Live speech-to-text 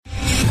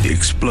The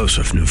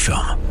explosive new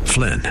film,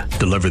 Flynn,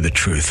 deliver the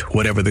truth,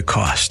 whatever the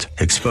cost,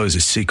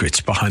 exposes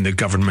secrets behind the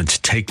government's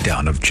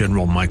takedown of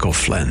General Michael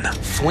Flynn.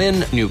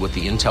 Flynn knew what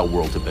the intel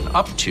world had been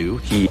up to.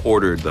 He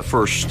ordered the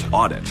first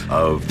audit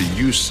of the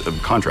use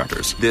of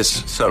contractors.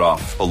 This set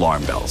off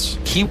alarm bells.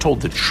 He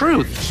told the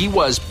truth. He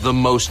was the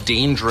most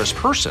dangerous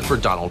person for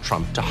Donald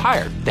Trump to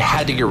hire. They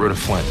had to get rid of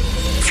Flynn.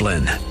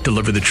 Flynn,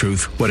 deliver the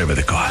truth, whatever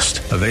the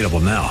cost. Available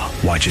now.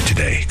 Watch it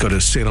today. Go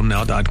to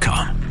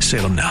salemnow.com.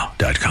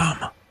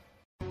 salemnow.com.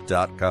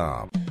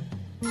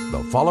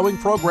 The following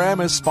program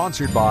is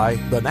sponsored by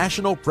the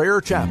National Prayer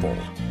Chapel.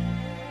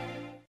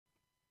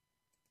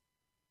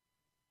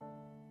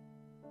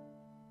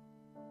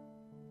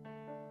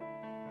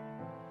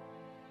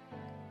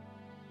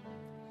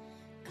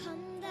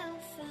 Come thou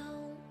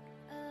fount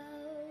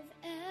of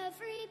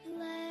every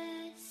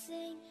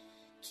blessing,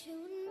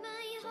 tune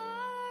my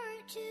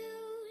heart to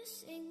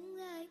sing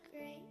thy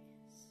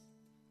grace.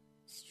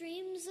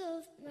 Streams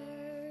of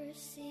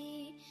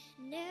mercy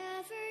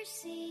never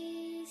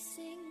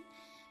ceasing,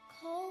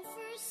 call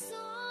for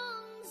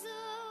songs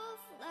of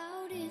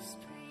loudest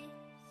praise.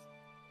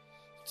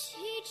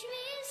 Teach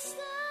me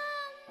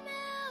some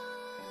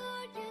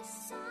melodious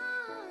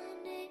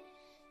sonnet,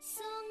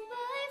 sung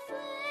by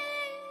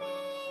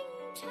flaming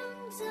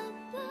tongues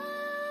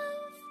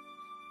above.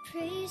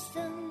 Praise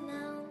the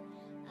mount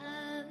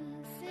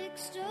I'm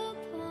fixed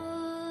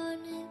upon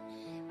it,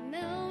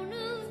 mount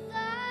of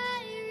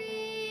thy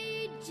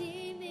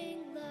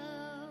redeeming love.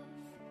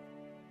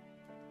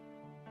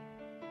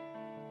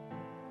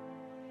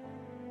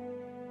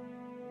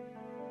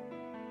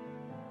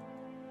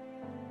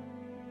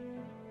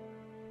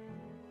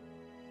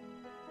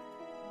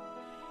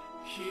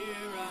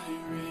 Here I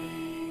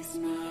raise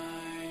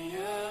my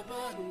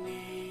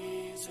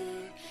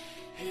Ebenezer,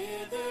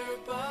 hither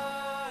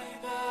by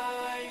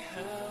thy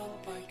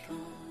help I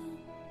come,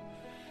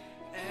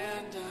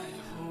 and I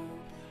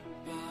hope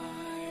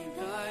by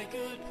thy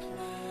good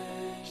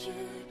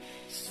pleasure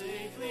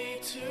safely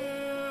to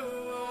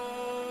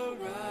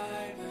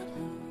arrive at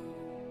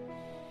home.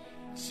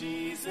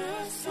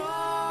 Jesus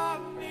saw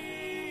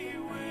me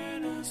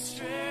when a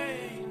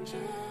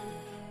stranger,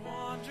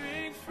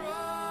 wandering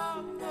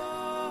from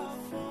the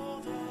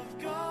fold of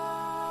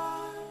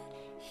God.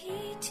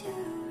 He to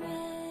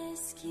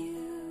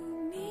rescue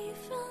me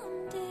from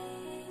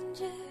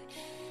danger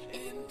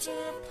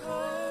interposed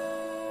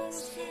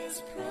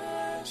his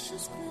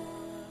precious blood.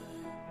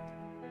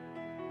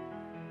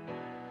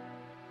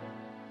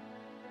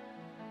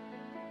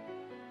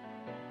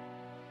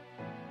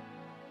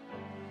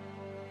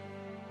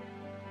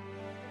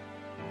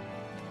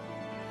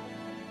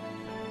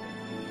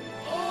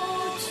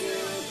 Oh, to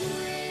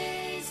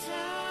grace,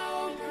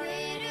 how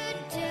great a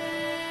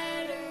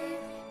debtor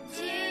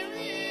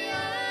dearly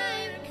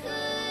I'm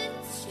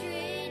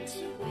constrained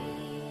to be.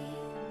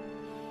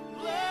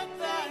 Let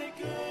thy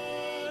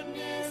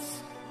goodness,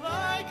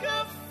 like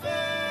a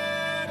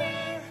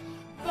fetter,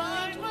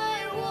 bind my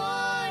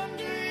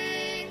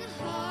wandering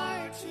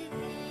heart to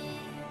thee.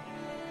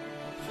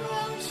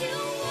 Prone to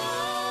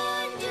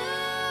wander,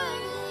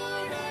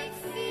 Lord, I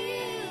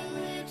feel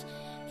it.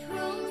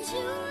 Prone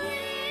to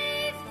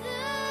leave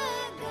the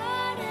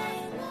God I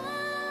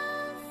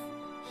love.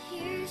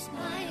 Here's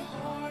my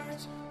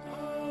heart,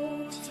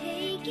 oh,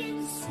 take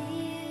and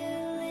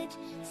seal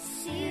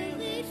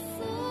it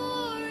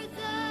for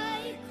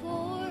thy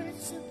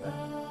courts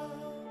above.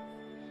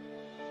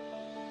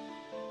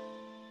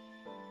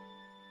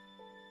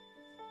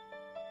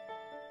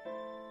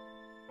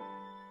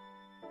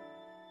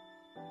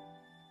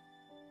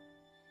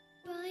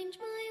 Bind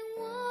my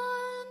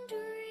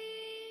wandering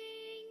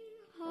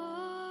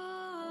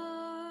heart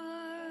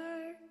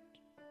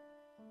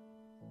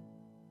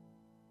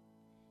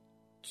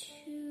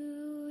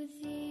to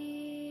thee.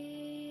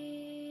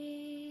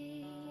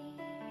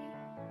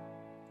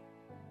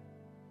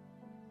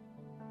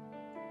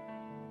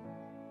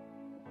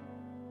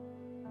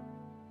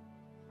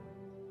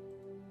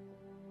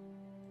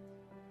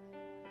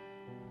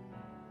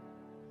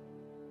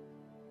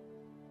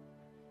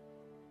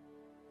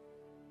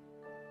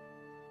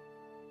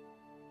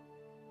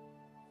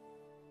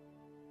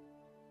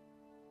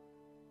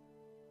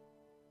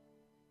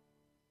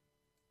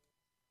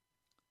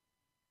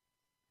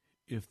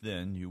 If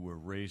then you were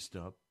raised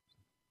up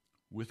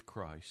with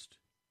Christ,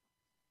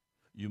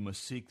 you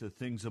must seek the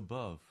things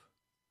above,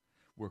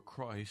 where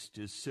Christ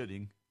is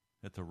sitting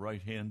at the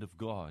right hand of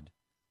God.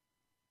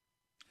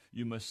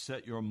 You must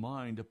set your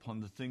mind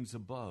upon the things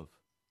above,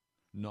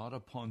 not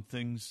upon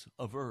things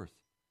of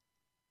earth.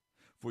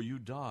 For you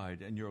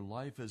died, and your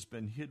life has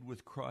been hid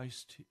with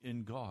Christ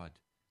in God.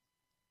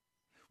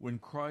 When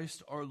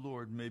Christ our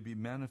Lord may be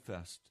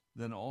manifest,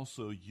 then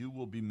also you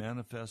will be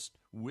manifest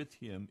with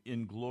him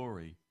in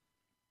glory.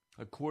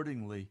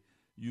 Accordingly,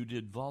 you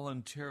did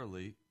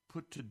voluntarily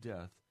put to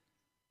death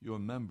your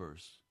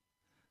members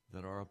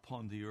that are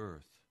upon the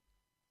earth: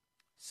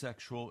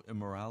 sexual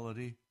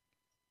immorality,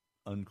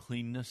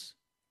 uncleanness,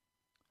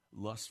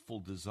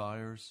 lustful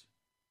desires,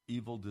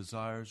 evil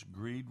desires,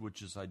 greed,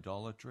 which is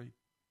idolatry.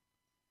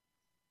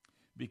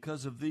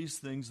 Because of these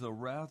things, the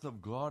wrath of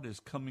God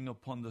is coming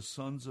upon the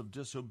sons of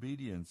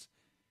disobedience,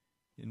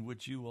 in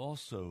which you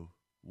also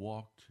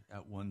walked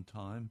at one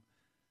time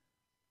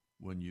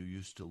when you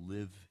used to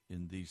live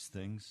in these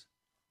things.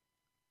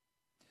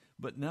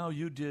 But now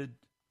you did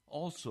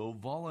also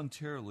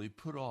voluntarily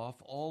put off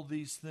all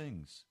these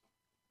things: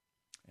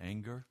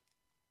 anger,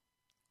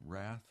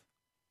 wrath,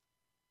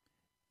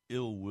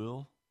 ill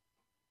will,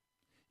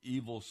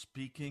 evil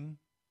speaking,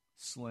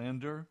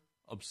 slander,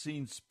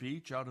 obscene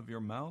speech out of your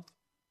mouth.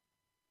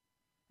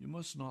 You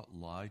must not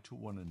lie to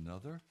one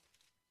another,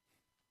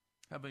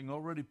 having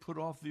already put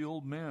off the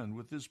old man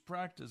with his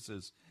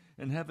practices,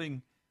 and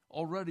having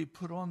already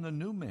put on the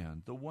new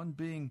man, the one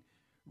being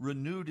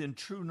renewed in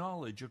true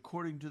knowledge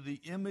according to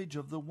the image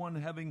of the one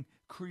having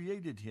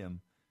created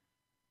him,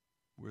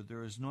 where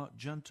there is not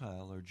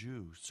Gentile or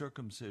Jew,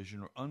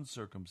 circumcision or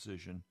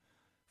uncircumcision,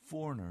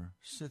 foreigner,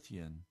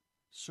 Scythian,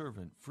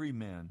 servant, free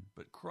man,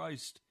 but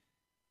Christ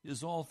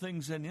is all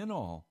things and in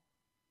all.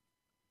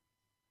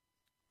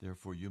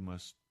 Therefore you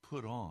must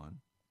put on,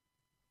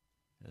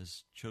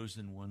 as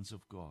chosen ones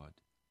of God,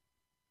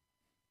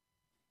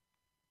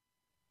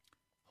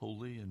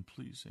 holy and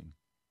pleasing,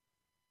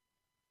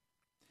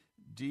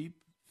 deep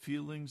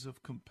feelings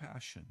of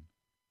compassion,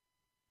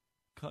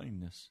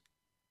 kindness,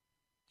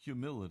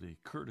 humility,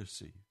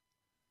 courtesy,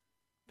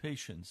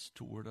 patience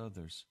toward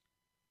others,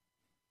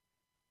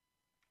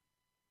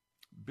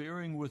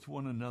 bearing with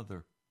one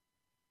another,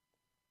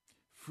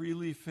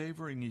 freely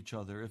favoring each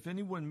other, if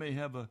anyone may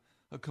have a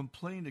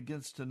complaint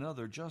against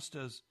another, just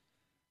as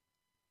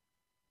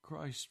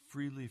Christ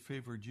freely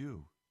favored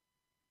you.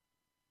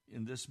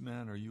 In this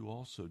manner you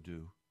also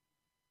do.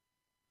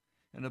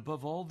 And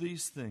above all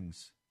these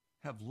things,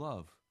 have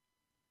love,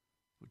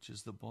 which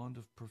is the bond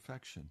of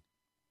perfection.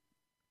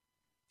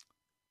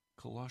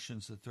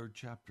 Colossians, the 3rd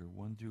chapter,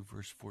 1 through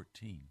verse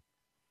 14.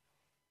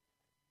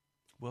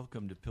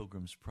 Welcome to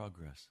Pilgrim's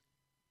Progress.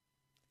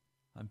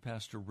 I'm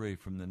Pastor Ray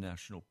from the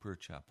National Prayer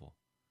Chapel.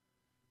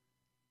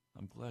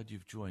 I'm glad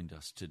you've joined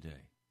us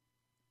today.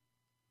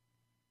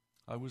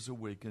 I was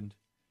awakened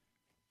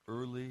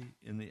early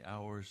in the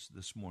hours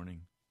this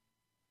morning,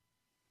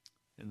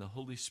 and the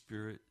Holy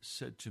Spirit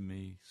said to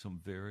me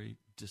some very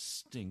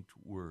distinct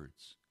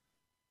words.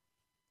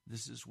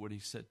 This is what he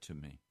said to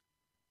me.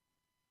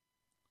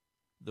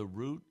 The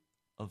root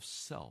of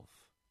self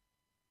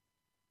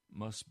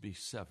must be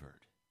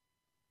severed.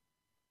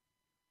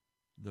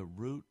 The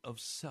root of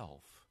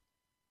self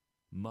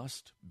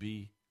must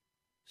be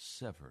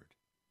severed.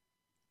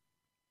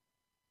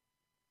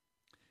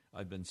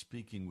 I've been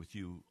speaking with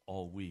you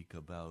all week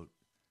about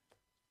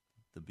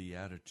the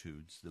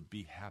Beatitudes, the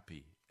be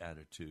happy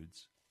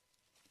attitudes.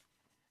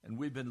 And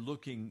we've been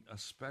looking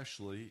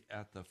especially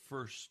at the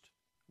first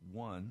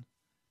one,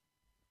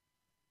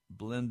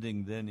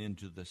 blending then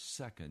into the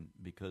second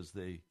because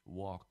they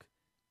walk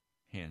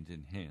hand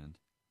in hand.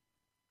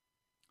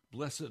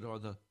 Blessed are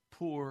the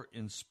poor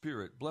in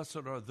spirit.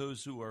 Blessed are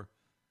those who are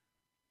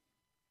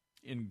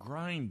in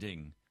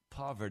grinding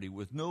poverty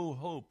with no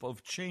hope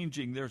of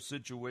changing their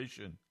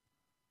situation.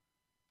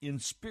 In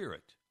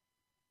spirit.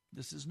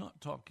 This is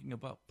not talking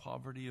about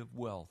poverty of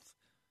wealth,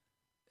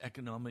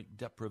 economic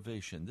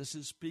deprivation. This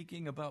is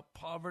speaking about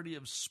poverty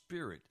of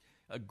spirit,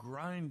 a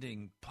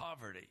grinding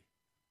poverty.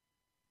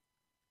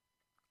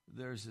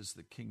 Theirs is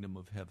the kingdom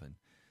of heaven.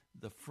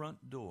 The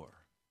front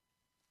door,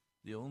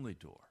 the only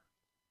door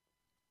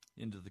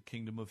into the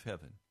kingdom of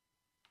heaven,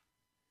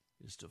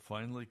 is to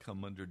finally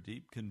come under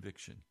deep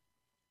conviction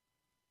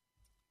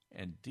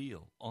and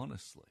deal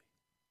honestly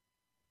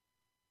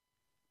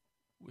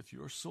with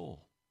your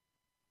soul.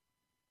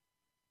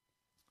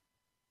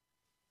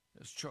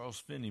 As Charles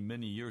Finney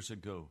many years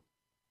ago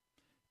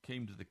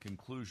came to the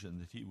conclusion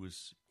that he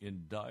was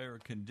in dire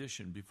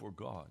condition before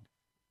God,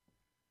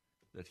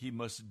 that he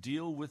must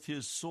deal with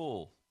his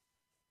soul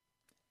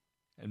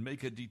and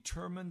make a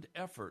determined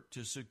effort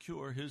to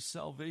secure his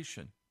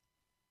salvation.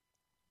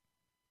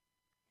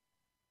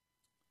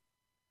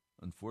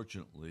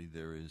 Unfortunately,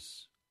 there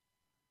is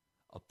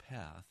a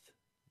path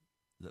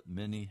that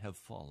many have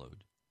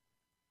followed,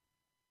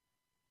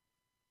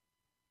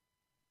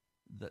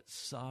 that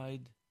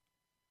side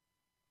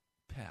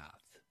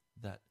path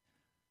that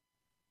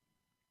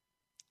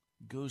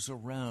goes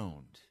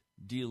around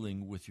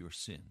dealing with your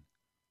sin.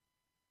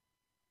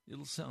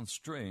 It'll sound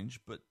strange,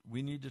 but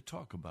we need to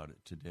talk about it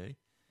today.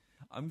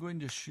 I'm going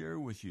to share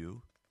with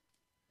you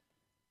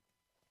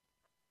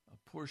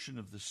a portion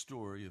of the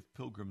story of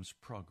Pilgrim's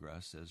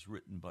Progress as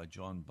written by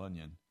John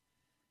Bunyan.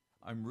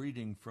 I'm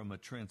reading from a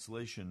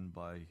translation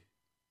by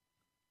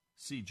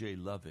C.J.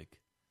 Lovick.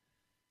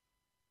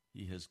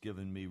 He has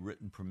given me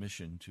written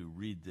permission to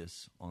read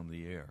this on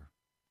the air.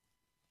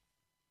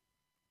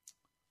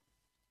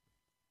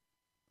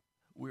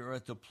 We are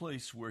at the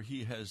place where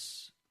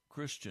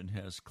Christian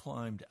has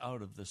climbed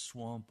out of the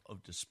swamp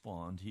of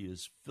despond. He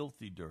is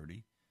filthy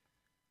dirty,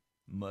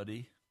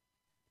 muddy.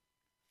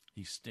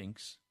 He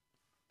stinks.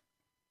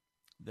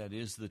 That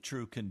is the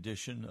true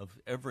condition of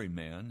every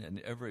man and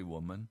every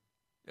woman,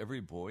 every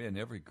boy and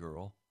every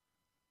girl.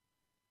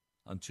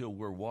 until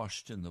we're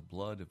washed in the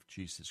blood of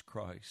Jesus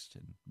Christ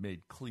and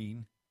made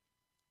clean.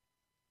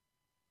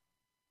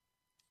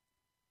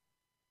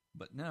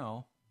 But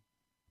now,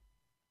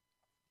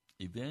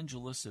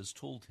 Evangelist has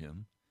told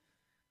him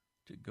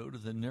to go to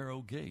the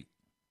narrow gate,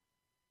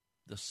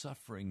 the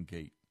suffering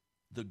gate,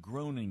 the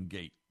groaning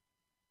gate.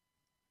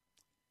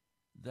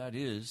 That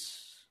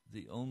is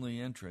the only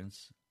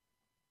entrance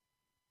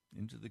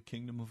into the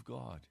kingdom of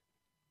God.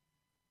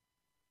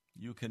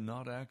 You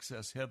cannot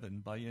access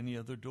heaven by any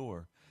other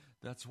door.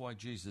 That's why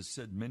Jesus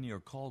said many are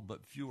called,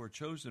 but few are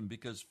chosen,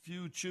 because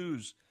few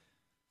choose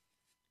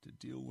to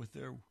deal with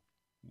their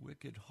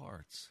wicked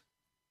hearts.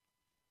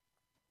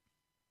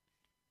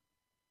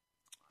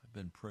 I've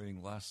been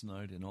praying last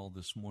night and all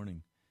this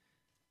morning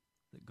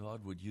that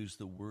God would use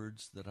the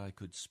words that I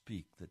could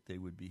speak, that they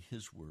would be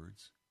His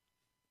words,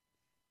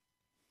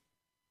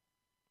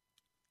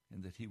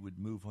 and that He would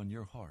move on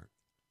your heart,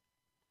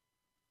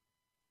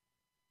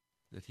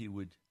 that He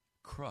would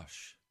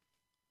crush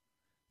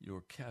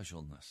your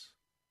casualness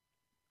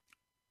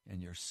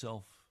and your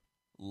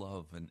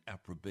self-love and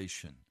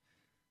approbation,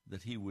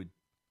 that He would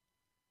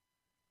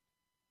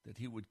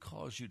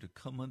cause you to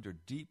come under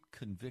deep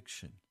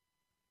conviction,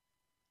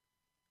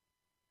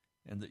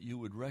 and that you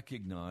would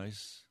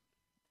recognize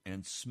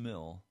and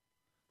smell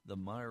the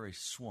miry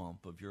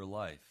swamp of your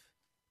life.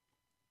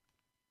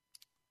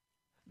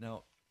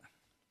 Now,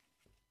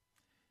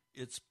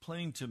 it's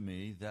plain to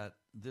me that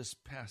this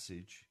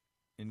passage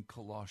in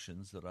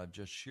Colossians that I've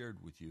just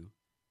shared with you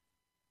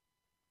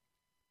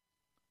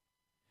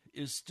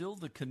is still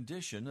the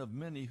condition of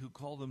many who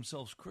call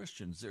themselves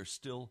Christians. They're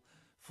still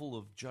full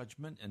of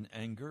judgment and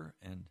anger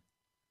and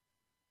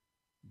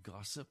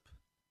gossip.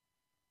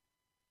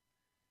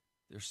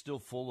 They're still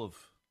full of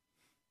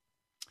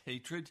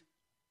hatred,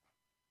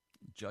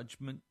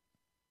 judgment.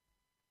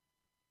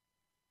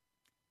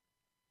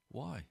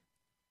 Why?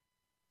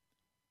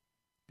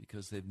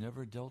 Because they've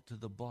never dealt to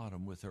the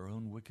bottom with their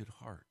own wicked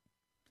heart.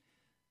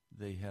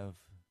 They have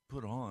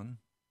put on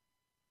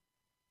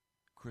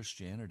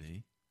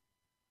Christianity,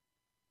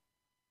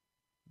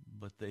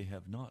 but they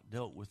have not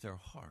dealt with their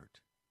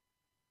heart.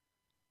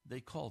 They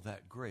call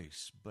that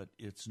grace, but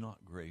it's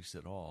not grace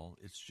at all.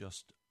 It's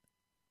just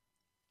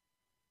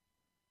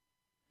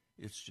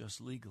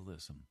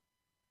legalism.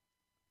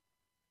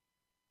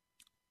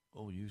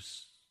 Oh, you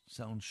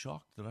sound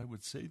shocked that I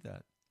would say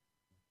that.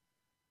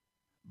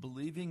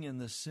 Believing in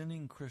the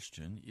sinning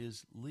Christian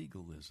is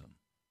legalism.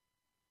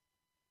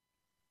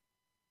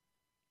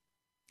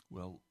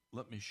 Well,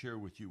 let me share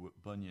with you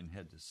what Bunyan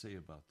had to say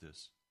about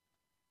this.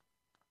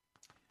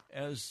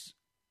 As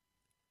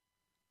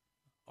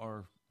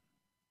our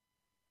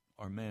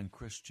man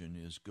Christian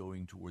is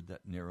going toward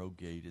that narrow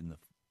gate in the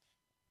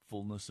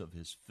fullness of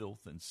his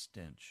filth and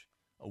stench,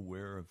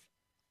 aware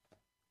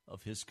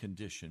of his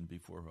condition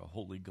before a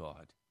holy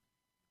God,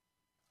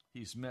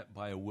 he's met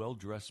by a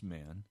well-dressed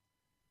man,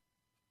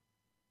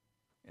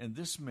 and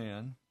this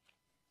man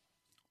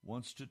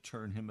wants to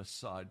turn him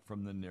aside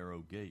from the narrow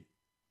gate.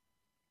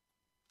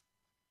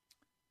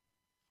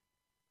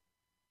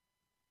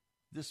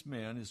 This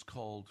man is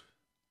called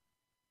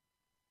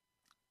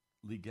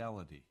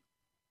Legality,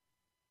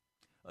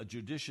 a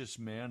judicious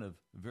man of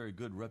very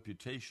good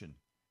reputation.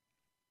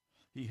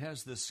 He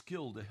has the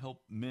skill to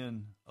help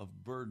men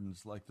of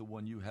burdens like the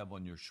one you have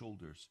on your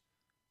shoulders.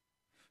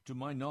 To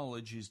my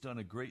knowledge, he's done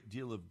a great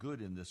deal of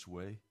good in this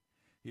way.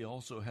 He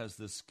also has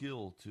the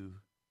skill to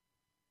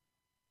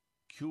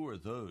cure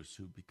those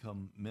who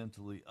become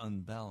mentally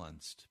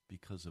unbalanced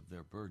because of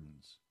their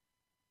burdens.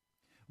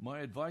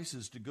 My advice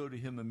is to go to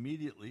him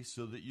immediately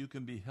so that you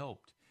can be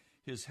helped.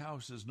 His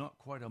house is not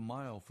quite a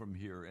mile from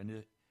here, and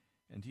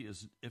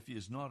if he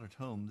is not at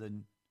home,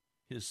 then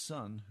his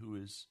son, who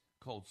is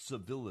called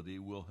Civility,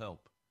 will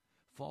help.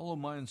 Follow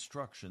my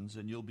instructions,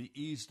 and you'll be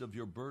eased of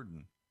your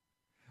burden.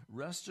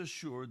 Rest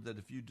assured that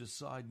if you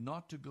decide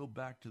not to go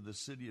back to the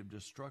city of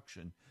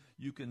destruction,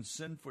 you can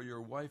send for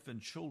your wife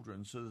and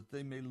children so that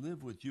they may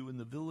live with you in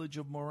the village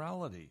of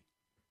morality.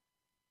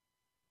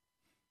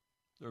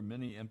 There are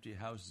many empty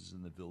houses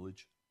in the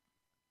village.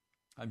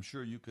 I'm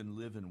sure you can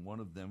live in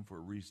one of them for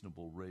a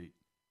reasonable rate.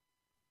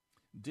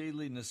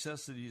 Daily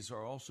necessities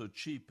are also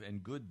cheap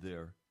and good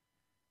there,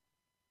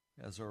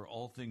 as are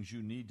all things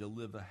you need to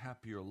live a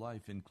happier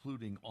life,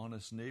 including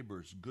honest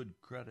neighbors, good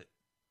credit,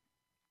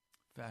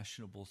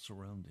 fashionable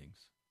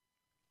surroundings.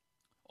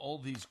 All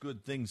these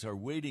good things are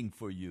waiting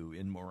for you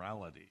in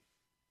morality.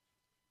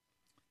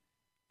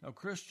 Now,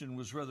 Christian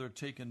was rather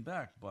taken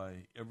back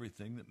by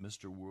everything that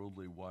Mr.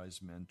 Worldly Wise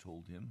Man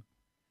told him.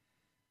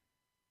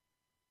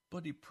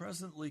 But he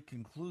presently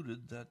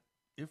concluded that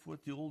if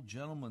what the old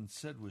gentleman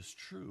said was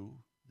true,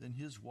 then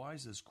his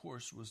wisest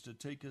course was to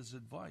take his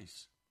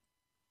advice.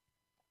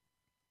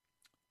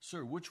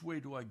 Sir, which way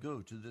do I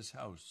go to this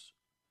house,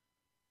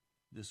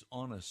 this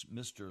honest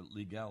Mr.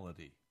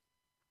 Legality?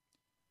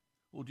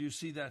 Well, do you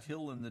see that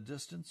hill in the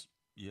distance?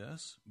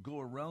 Yes.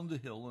 Go around the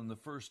hill, and the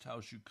first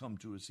house you come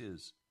to is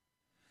his.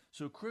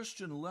 So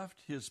Christian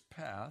left his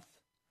path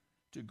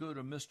to go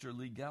to Mr.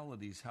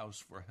 Legality's house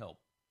for help.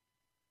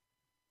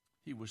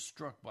 He was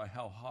struck by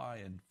how high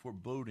and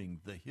foreboding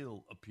the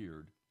hill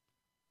appeared.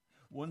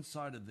 One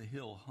side of the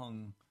hill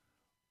hung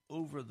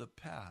over the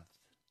path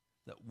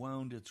that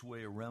wound its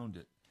way around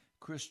it.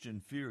 Christian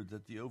feared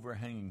that the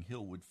overhanging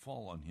hill would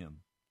fall on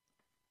him.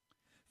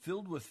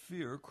 Filled with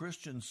fear,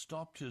 Christian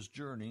stopped his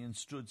journey and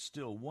stood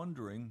still,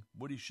 wondering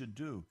what he should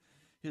do.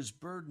 His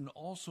burden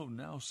also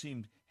now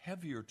seemed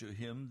heavier to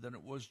him than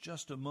it was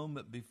just a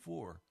moment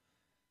before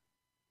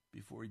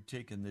he'd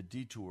taken the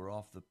detour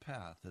off the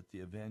path that the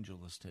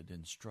evangelist had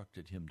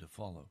instructed him to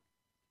follow.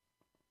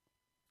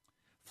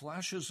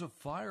 Flashes of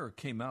fire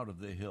came out of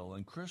the hill,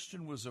 and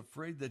Christian was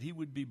afraid that he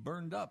would be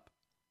burned up.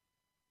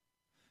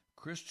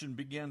 Christian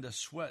began to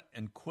sweat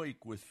and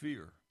quake with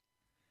fear.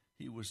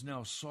 He was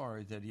now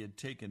sorry that he had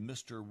taken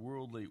Mr.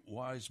 Worldly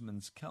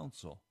Wiseman's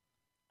counsel.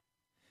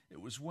 It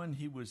was when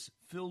he was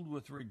filled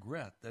with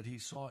regret that he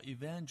saw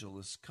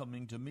Evangelist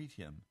coming to meet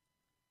him.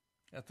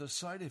 At the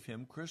sight of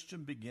him,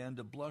 Christian began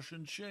to blush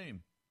in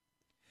shame.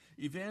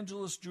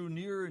 Evangelist drew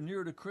nearer and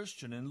nearer to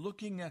Christian, and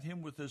looking at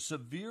him with a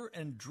severe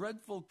and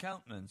dreadful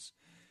countenance,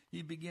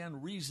 he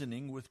began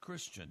reasoning with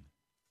Christian.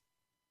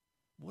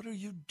 "What are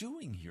you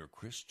doing here,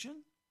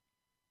 Christian?"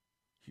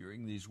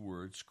 Hearing these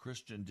words,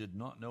 Christian did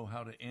not know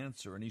how to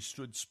answer, and he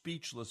stood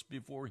speechless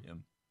before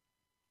him.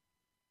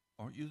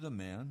 "Aren't you the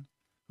man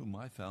whom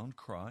I found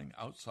crying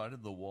outside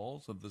of the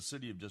walls of the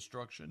city of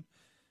destruction?"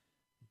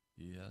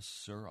 "Yes,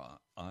 sir,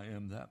 I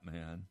am that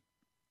man."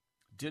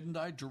 "Didn't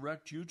I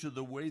direct you to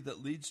the way that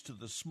leads to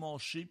the small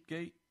sheep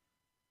gate?"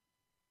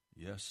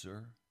 "Yes,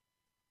 sir."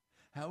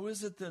 "How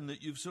is it then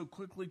that you've so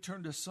quickly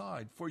turned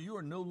aside, for you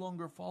are no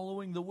longer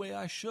following the way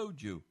I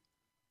showed you?"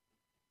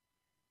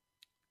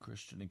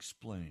 Christian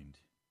explained.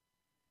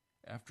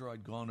 "After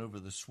I'd gone over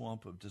the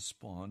swamp of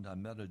despond, I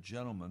met a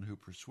gentleman who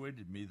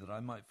persuaded me that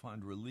I might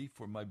find relief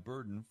for my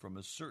burden from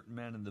a certain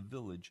man in the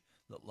village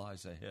that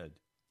lies ahead."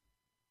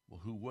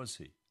 "Well, who was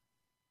he?"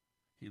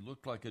 "He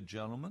looked like a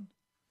gentleman,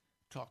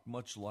 talked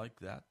much like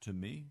that to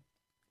me.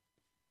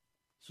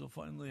 So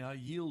finally I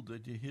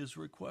yielded to his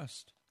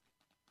request.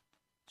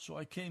 So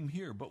I came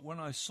here, but when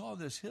I saw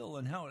this hill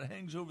and how it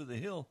hangs over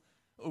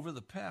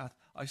the path,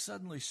 I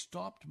suddenly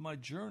stopped my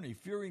journey,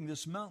 fearing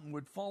this mountain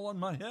would fall on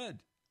my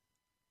head."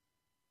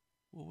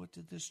 "Well, what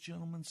did this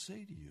gentleman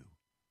say to you?"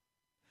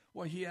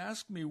 "Why, he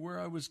asked me where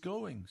I was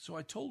going, so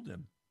I told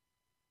him."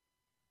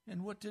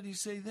 "And what did he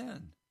say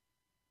then?"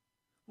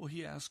 "Well,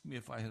 he asked me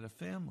if I had a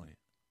family.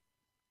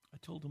 I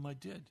told him I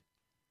did,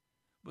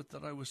 but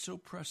that I was so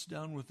pressed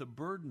down with the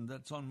burden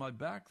that's on my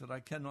back that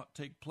I cannot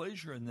take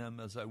pleasure in them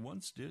as I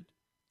once did."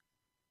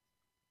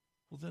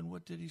 "Well, then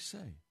what did he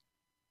say?"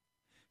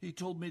 "He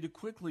told me to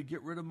quickly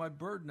get rid of my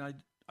burden.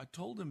 I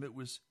told him it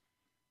was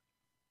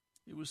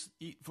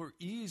for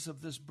ease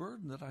of this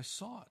burden that I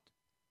sought.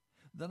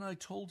 Then I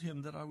told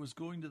him that I was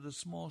going to the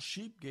small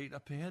sheep gate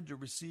up ahead to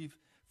receive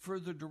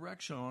further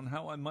direction on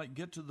how I might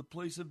get to the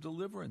place of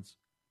deliverance.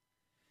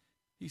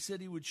 He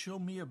said he would show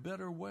me a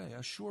better way,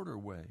 a shorter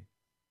way,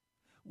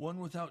 one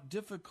without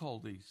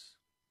difficulties.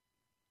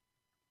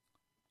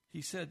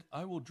 He said,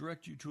 'I will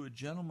direct you to a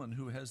gentleman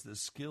who has the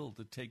skill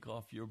to take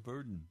off your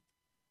burden.'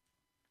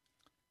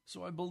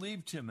 So I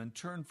believed him and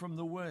turned from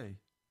the way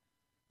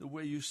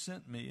you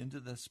sent me into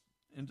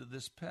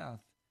this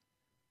path,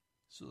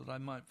 so that I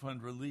might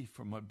find relief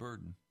from my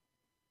burden.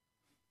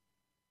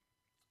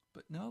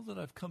 But now that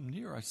I've come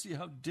near, I see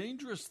how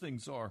dangerous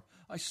things are.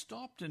 I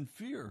stopped in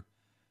fear.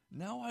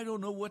 Now I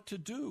don't know what to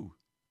do."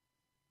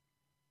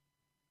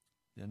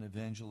 Then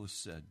Evangelist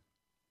said,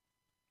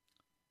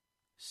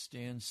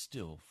 "Stand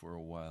still for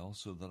a while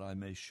so that I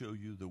may show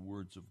you the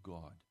words of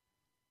God."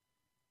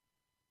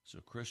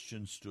 So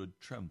Christian stood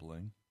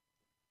trembling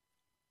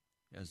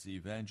as the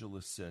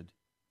evangelist said,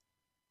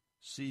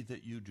 "See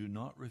that you do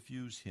not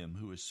refuse him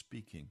who is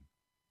speaking.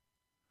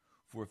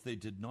 For if they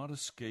did not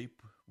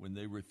escape when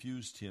they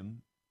refused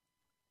him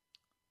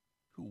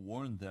who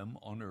warned them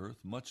on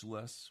earth, much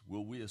less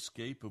will we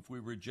escape if we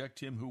reject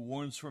him who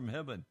warns from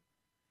heaven.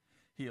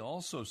 He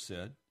also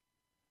said,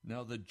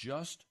 'Now the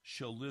just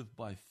shall live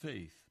by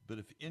faith, but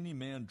if any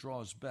man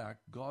draws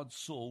back, God's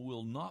soul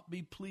will not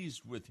be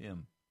pleased with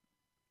him.'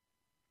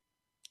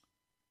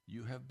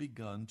 You have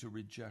begun to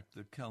reject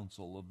the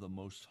counsel of the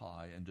Most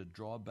High and to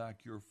draw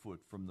back your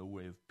foot from the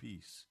way of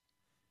peace,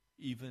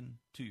 even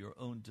to your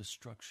own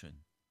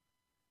destruction."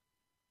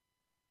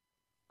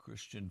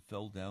 Christian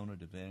fell down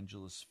at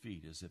Evangelist's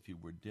feet as if he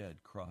were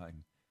dead,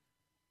 crying,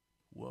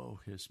 "Woe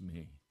is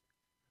me!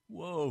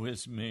 Woe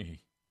is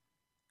me!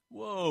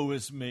 Woe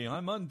is me!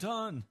 I'm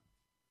undone!"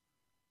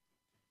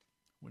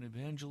 When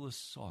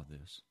Evangelist saw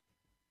this,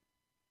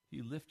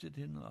 he lifted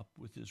him up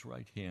with his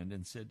right hand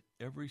and said,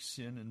 "Every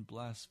sin and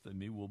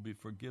blasphemy will be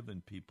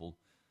forgiven people.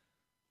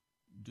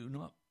 Do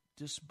not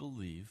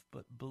disbelieve,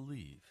 but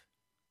believe."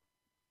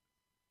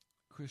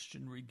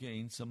 Christian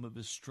regained some of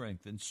his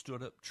strength and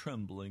stood up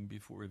trembling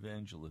before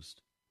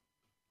Evangelist.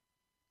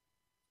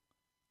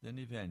 Then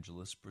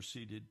Evangelist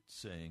proceeded,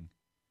 saying,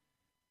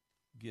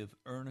 "Give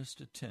earnest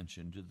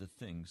attention to the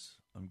things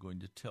I'm going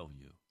to tell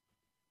you.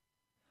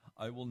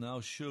 I will now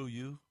show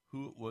you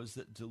who it was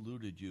that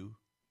deluded you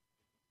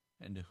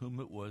and to whom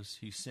it was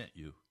he sent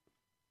you.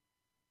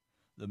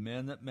 The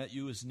man that met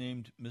you is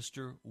named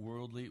Mr.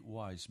 Worldly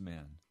Wise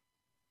Man,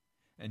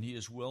 and he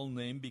is well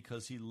named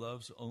because he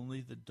loves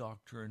only the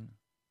doctrine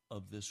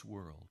of this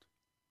world.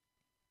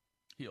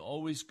 He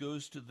always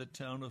goes to the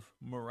town of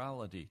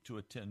morality to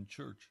attend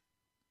church.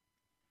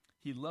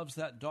 He loves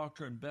that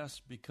doctrine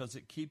best because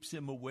it keeps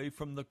him away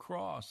from the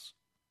cross.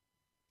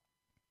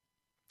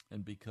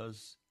 And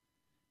because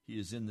he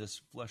is in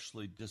this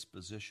fleshly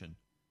disposition,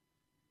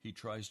 he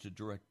tries to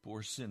direct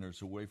poor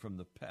sinners away from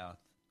the path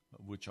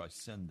of which I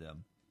send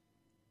them.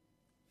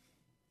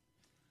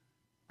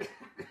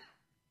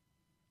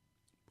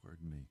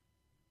 Pardon me.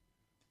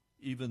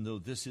 Even though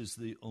this is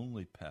the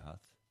only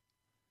path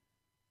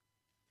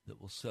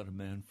that will set a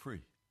man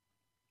free.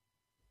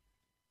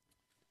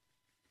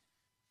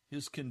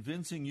 His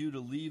convincing you to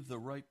leave the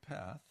right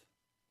path,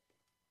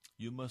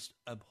 you must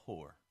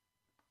abhor.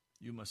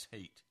 You must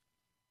hate.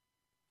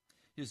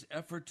 His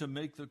effort to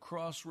make the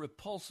cross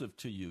repulsive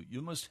to you,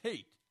 you must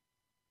hate.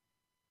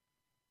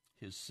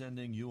 His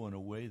sending you on a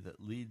way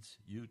that leads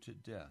you to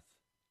death,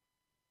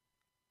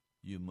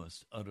 you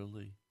must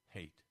utterly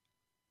hate.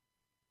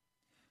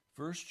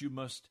 First, you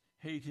must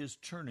hate his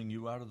turning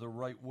you out of the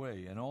right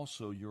way and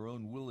also your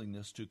own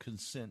willingness to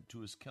consent to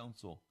his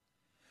counsel.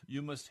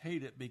 You must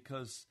hate it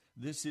because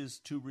this is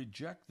to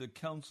reject the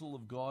counsel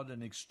of God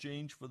in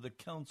exchange for the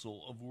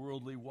counsel of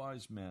worldly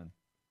wise men.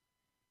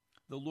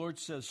 The Lord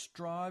says,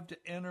 strive to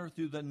enter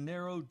through the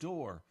narrow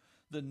door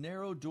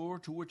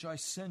to which I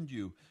send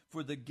you.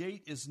 For the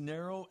gate is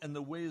narrow and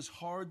the way is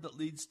hard that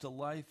leads to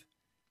life,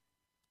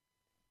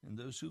 and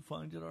those who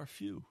find it are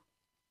few.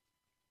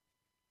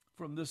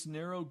 From this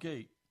narrow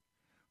gate,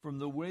 from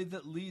the way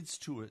that leads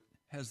to it,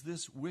 has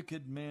this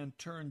wicked man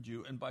turned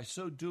you, and by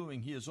so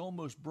doing he has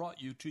almost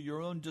brought you to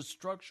your own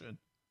destruction.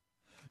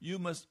 You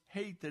must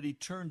hate that he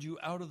turned you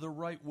out of the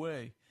right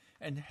way,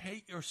 and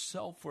hate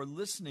yourself for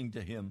listening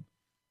to him.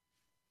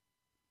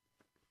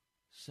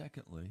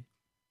 Secondly,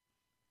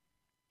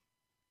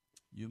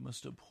 you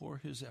must abhor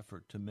his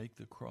effort to make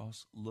the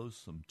cross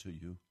loathsome to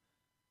you.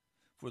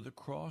 For the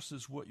cross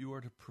is what you are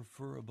to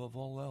prefer above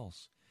all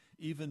else,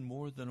 even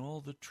more than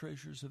all the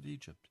treasures of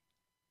Egypt.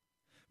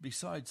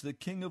 Besides, the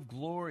King of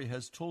Glory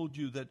has told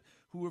you that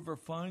whoever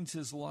finds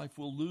his life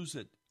will lose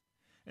it.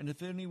 And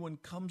if anyone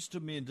comes to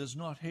me and does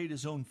not hate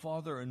his own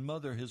father and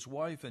mother, his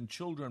wife and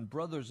children,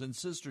 brothers and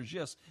sisters,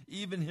 yes,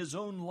 even his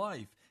own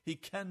life, he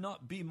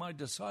cannot be my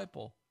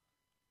disciple.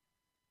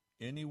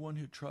 Anyone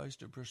who tries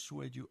to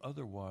persuade you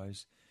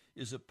otherwise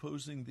is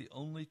opposing the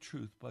only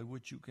truth by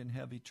which you can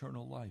have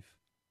eternal life.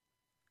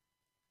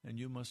 And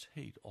you must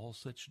hate all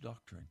such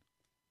doctrine.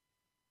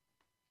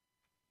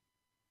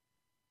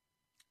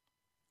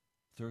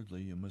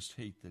 Thirdly, you must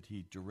hate that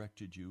he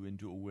directed you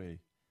into a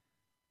way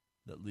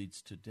that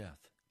leads to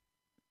death.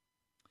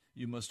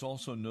 You must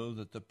also know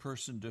that the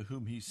person to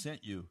whom he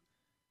sent you,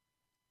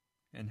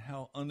 and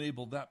how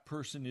unable that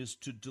person is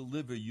to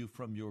deliver you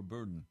from your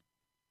burden.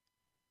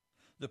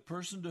 The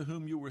person to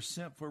whom you were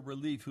sent for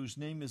relief, whose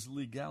name is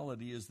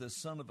Legality, is the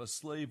son of a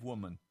slave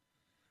woman,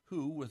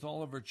 who, with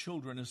all of her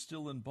children, is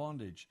still in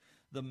bondage.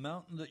 The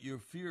mountain that you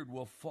feared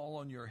will fall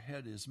on your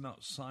head is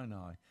Mount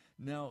Sinai.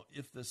 Now,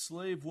 if the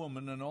slave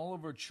woman and all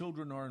of her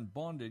children are in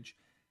bondage,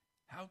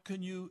 how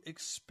can you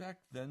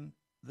expect then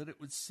that it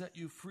would set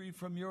you free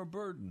from your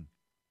burden?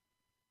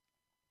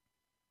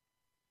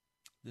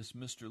 This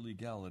Mr.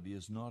 Legality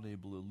is not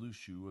able to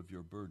loose you of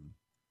your burden.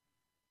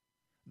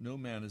 No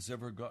man has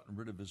ever gotten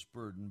rid of his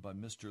burden by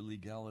Mr.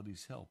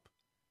 Legality's help,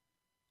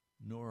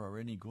 nor are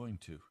any going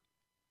to.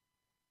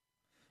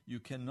 You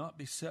cannot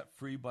be set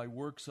free by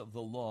works of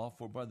the law,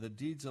 for by the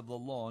deeds of the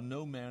law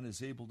no man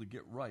is able to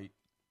get right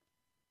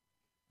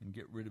and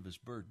get rid of his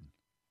burden.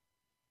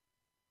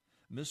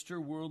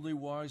 Mr. Worldly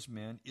Wise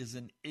Man is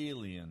an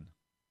alien,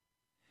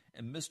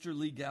 and Mr.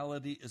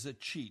 Legality is a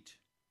cheat.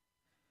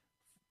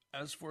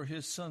 As for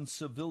his son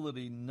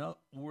Civility,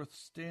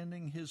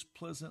 notwithstanding his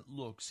pleasant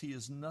looks, he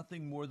is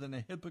nothing more than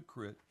a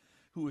hypocrite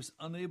who is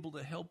unable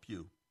to help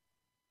you.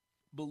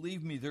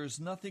 Believe me, there is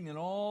nothing in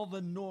all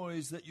the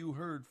noise that you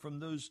heard from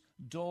those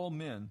dull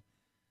men,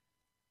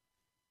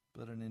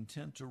 but an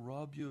intent to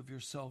rob you of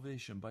your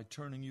salvation by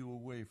turning you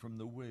away from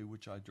the way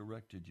which I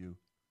directed you.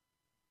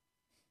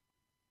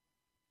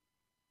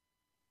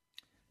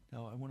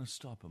 Now, I want to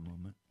stop a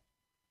moment.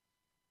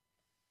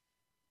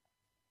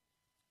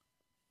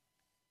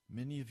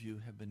 Many of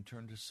you have been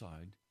turned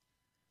aside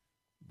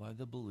by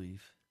the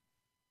belief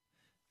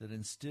that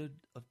instead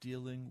of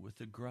dealing with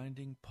the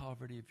grinding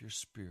poverty of your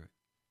spirit,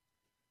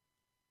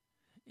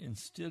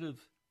 instead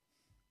of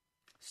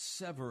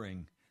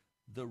severing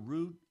the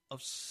root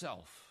of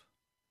self,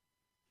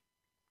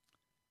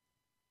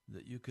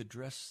 that you could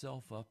dress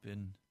self up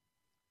in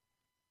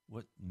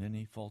what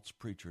many false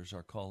preachers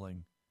are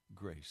calling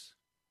grace.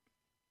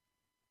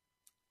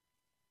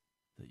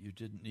 That you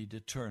didn't need to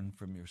turn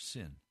from your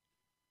sin.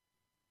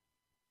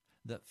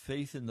 That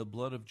faith in the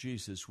blood of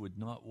Jesus would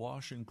not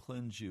wash and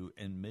cleanse you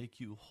and make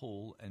you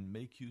whole and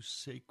make you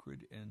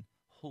sacred and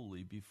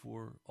holy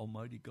before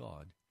Almighty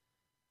God.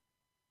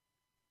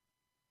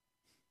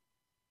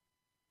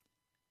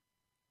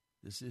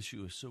 This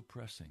issue is so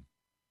pressing.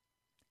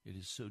 It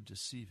is so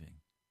deceiving.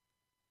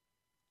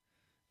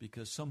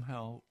 Because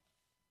somehow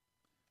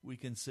we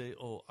can say,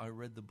 oh, I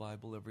read the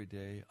Bible every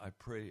day, I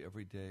pray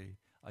every day,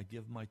 I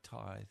give my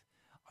tithe,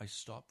 I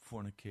stop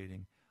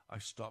fornicating, I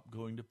stop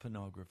going to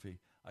pornography,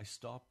 I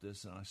stop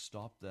this and I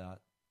stop that,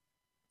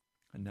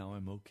 and now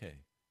I'm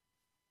okay.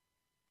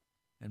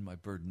 And my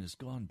burden is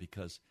gone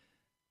because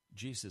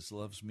Jesus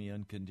loves me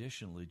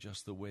unconditionally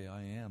just the way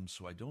I am,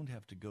 so I don't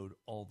have to go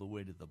all the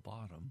way to the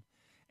bottom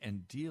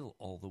and deal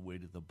all the way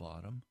to the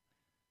bottom.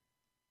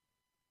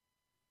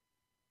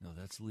 No,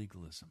 that's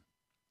legalism.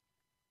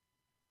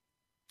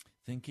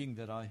 Thinking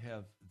that I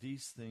have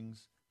these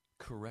things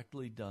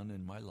correctly done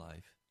in my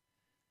life,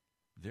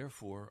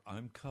 therefore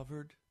I'm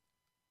covered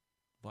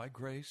by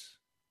grace.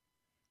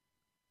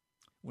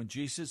 When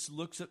Jesus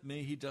looks at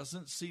me, he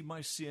doesn't see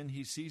my sin,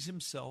 he sees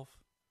himself.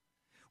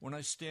 When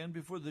I stand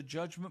before the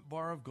judgment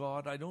bar of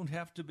God, I don't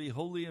have to be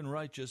holy and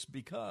righteous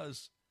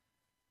because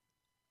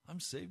I'm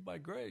saved by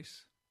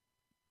grace.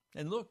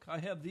 And look, I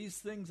have these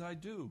things I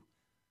do.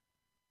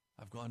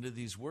 I've gone to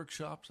these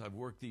workshops, I've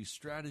worked these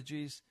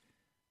strategies,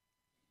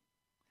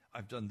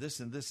 I've done this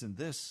and this and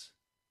this.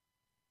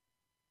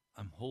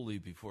 I'm holy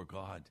before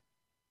God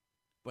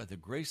by the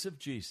grace of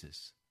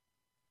Jesus.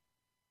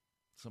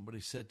 Somebody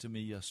said to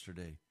me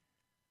yesterday,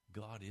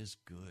 God is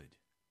good.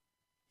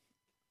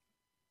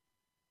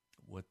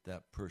 What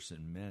that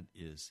person meant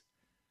is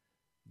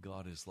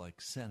God is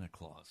like Santa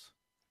Claus.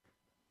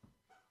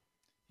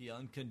 He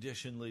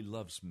unconditionally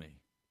loves me.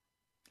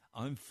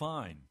 I'm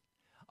fine.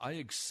 I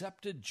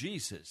accepted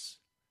Jesus.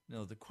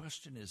 No, the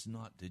question is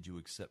not, did you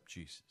accept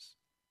Jesus?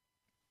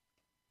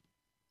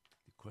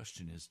 The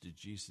question is, did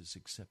Jesus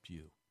accept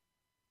you?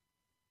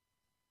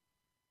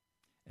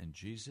 And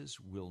Jesus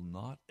will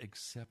not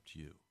accept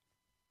you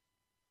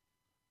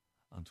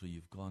until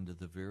you've gone to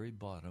the very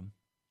bottom.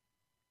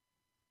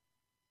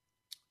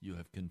 You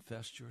have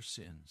confessed your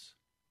sins.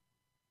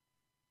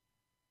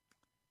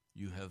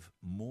 You have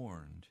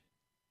mourned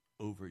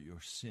over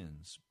your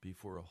sins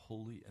before a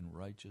holy and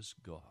righteous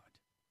God.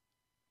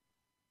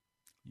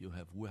 You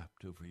have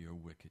wept over your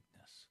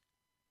wickedness.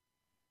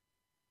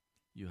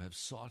 You have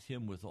sought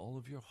him with all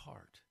of your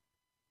heart.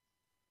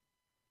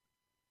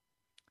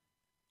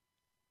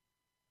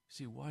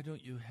 See, why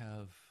don't you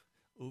have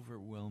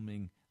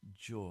overwhelming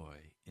joy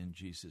in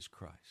Jesus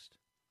Christ?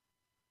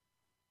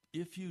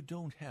 If you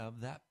don't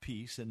have that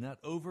peace and that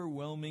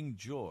overwhelming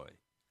joy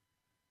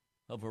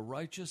of a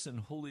righteous and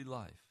holy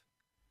life,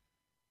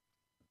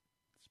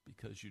 it's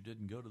because you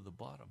didn't go to the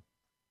bottom.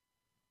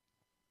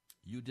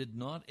 You did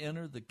not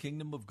enter the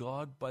kingdom of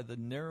God by the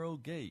narrow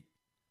gate.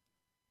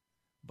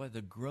 By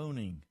the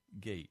groaning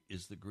gate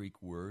is the Greek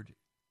word.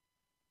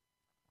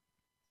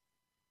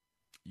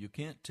 You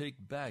can't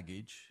take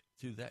baggage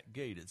through that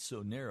gate. It's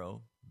so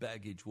narrow,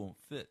 baggage won't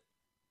fit.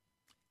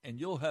 And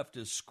you'll have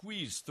to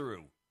squeeze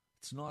through.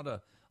 It's not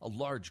a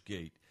large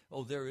gate.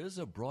 Oh, there is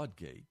a broad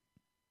gate.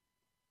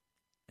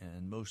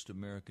 And most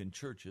American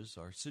churches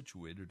are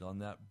situated on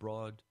that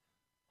broad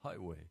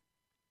highway.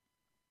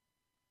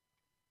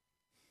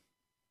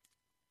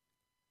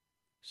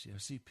 See, I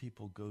see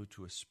people go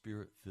to a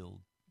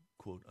spirit-filled,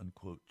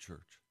 quote-unquote,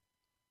 church.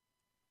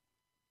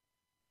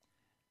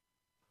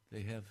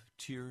 They have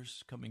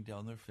tears coming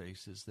down their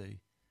faces. They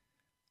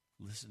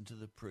listen to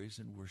the praise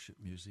and worship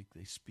music.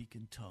 They speak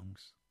in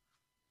tongues.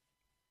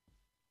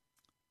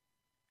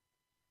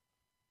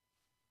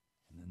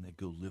 And then they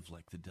go live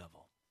like the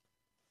devil.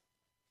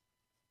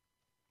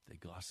 They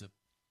gossip.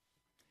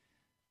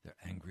 They're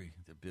angry.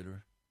 They're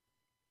bitter.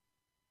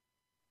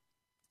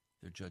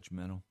 They're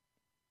judgmental.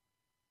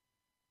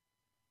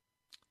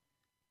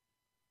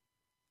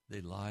 They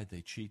lie,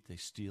 they cheat, they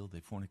steal, they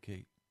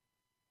fornicate.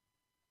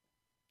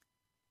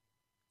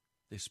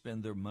 They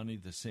spend their money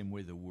the same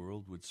way the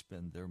world would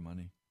spend their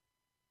money.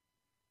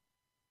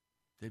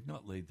 They've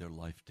not laid their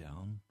life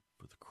down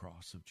for the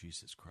cross of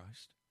Jesus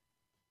Christ.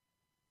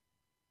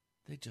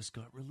 They just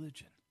got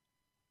religion.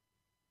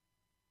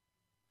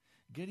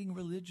 Getting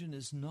religion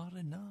is not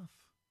enough.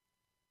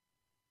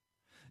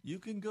 You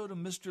can go to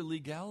Mr.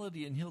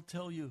 Legality and he'll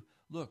tell you,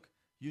 look,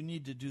 you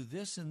need to do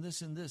this and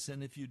this and this,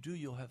 and if you do,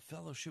 you'll have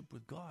fellowship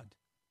with God.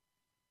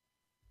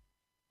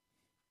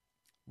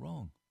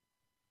 Wrong.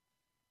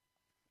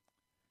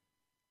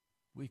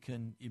 We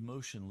can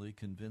emotionally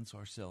convince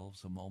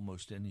ourselves of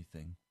almost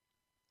anything.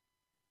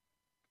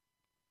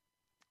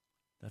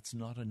 That's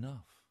not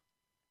enough.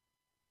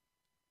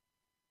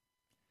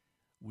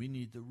 We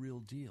need the real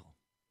deal.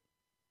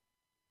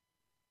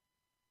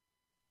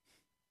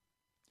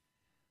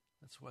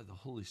 That's why the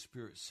Holy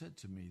Spirit said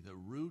to me, the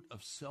root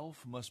of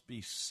self must be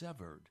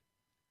severed.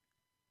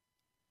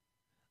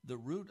 The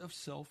root of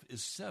self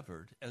is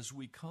severed as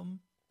we come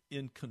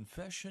in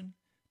confession,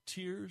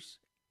 tears,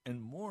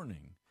 and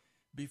mourning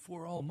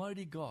before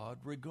Almighty God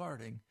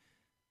regarding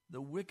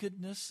the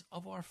wickedness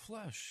of our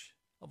flesh,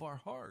 of our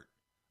heart,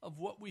 of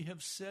what we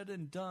have said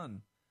and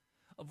done,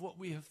 of what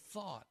we have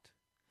thought,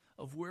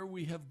 of where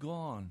we have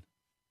gone.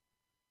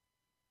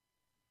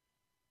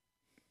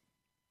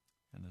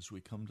 And as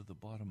we come to the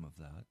bottom of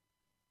that,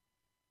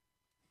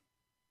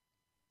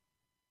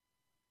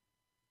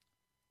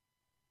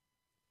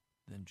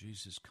 then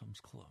Jesus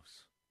comes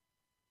close.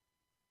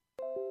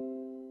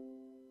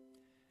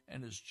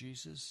 And as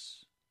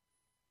Jesus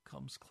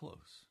comes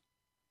close,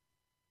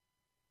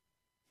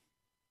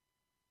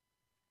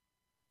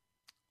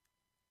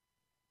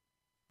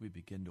 we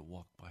begin to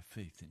walk by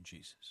faith in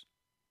Jesus.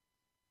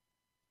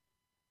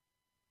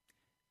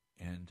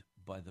 And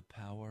by the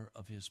power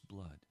of his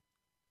blood,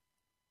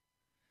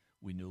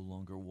 we no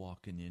longer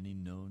walk in any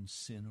known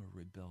sin or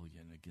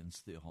rebellion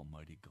against the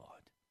Almighty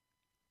God.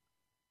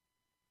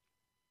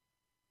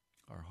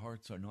 Our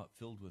hearts are not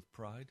filled with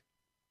pride.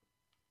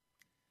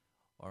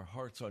 Our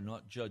hearts are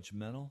not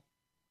judgmental.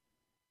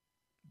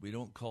 We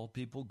don't call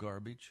people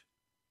garbage.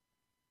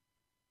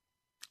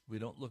 We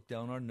don't look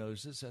down our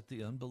noses at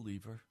the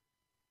unbeliever.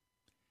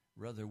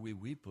 Rather, we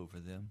weep over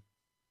them.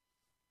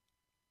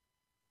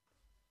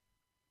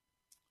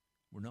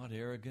 We're not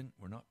arrogant.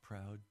 We're not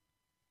proud.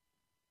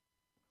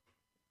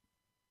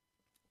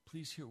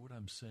 Please hear what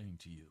I'm saying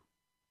to you.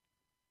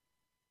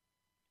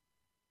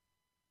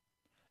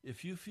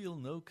 If you feel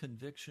no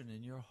conviction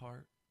in your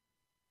heart,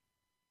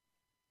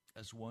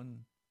 as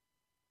one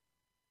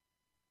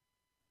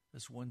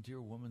dear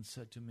woman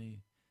said to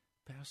me,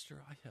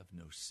 Pastor, I have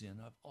no sin.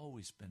 I've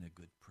always been a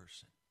good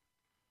person.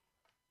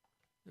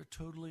 They're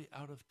totally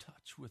out of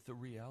touch with the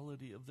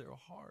reality of their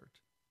heart.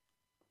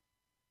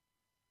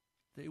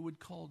 They would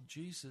call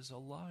Jesus a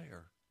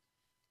liar.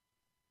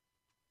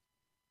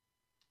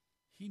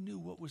 He knew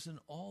what was in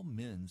all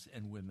men's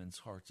and women's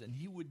hearts, and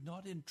he would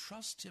not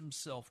entrust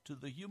himself to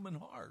the human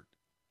heart.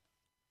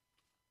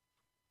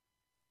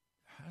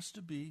 There has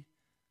to be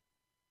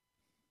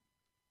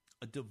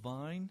a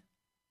divine,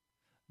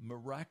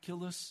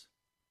 miraculous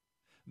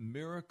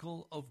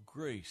miracle of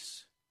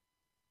grace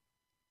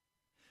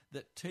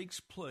that takes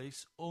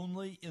place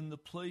only in the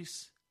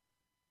place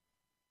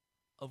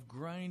of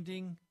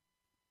grinding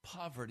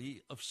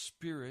poverty of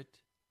spirit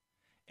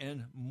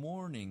and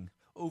mourning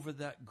over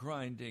that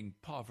grinding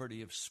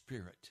poverty of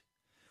spirit.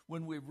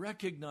 When we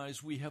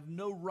recognize we have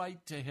no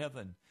right to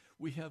heaven,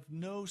 we have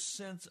no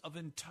sense of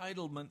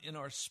entitlement in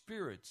our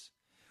spirits,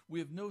 we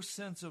have no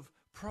sense of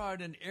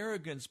pride and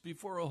arrogance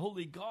before a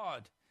holy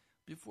God,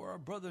 before our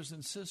brothers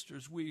and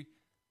sisters, we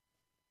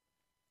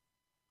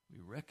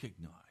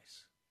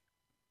recognize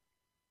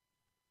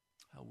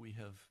how we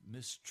have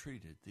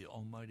mistreated the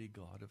Almighty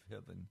God of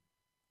heaven.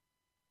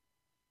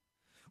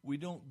 We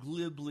don't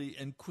glibly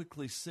and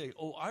quickly say,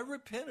 oh, I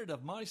repented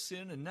of my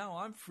sin and now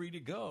I'm free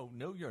to go.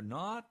 No, you're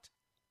not.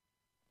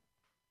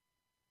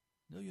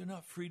 No, you're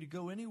not free to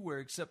go anywhere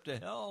except to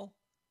hell.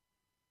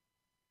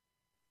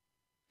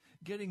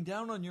 Getting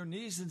down on your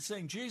knees and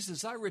saying,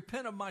 Jesus, I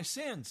repent of my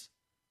sins,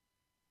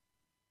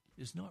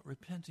 is not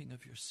repenting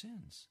of your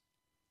sins.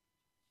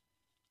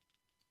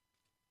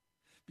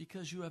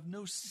 Because you have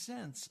no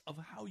sense of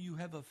how you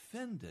have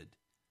offended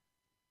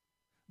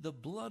the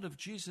blood of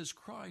Jesus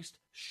Christ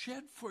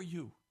shed for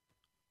you.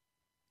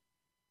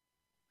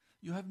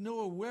 You have no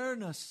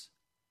awareness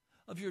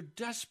of your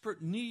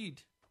desperate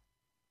need.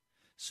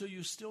 So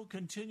you still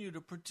continue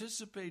to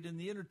participate in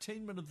the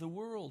entertainment of the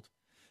world.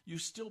 You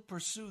still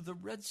pursue the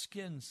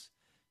Redskins.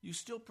 You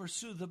still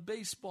pursue the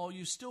baseball.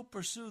 You still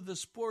pursue the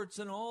sports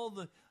and all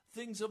the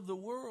things of the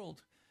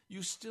world.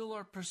 You still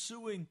are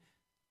pursuing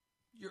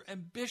your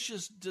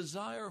ambitious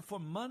desire for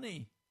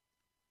money.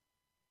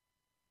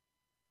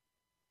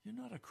 You're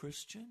not a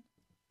Christian.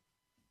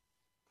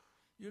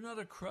 You're not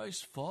a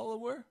Christ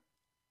follower.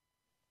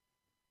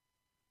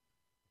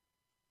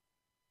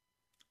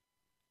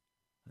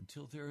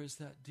 Until there is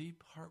that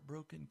deep,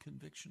 heartbroken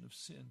conviction of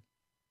sin,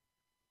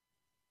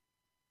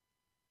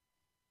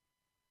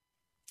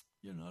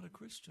 you're not a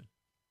Christian.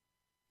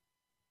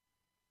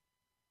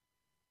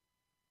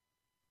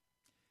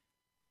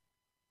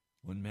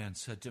 One man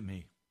said to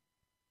me,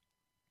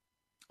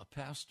 a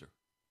pastor,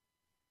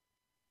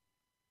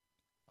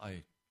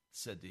 I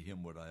said to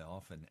him what I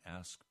often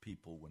ask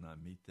people when I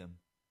meet them,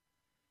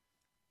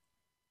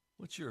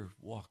 what's your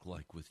walk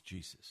like with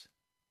Jesus?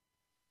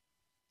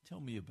 Tell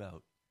me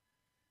about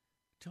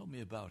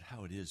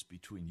how it is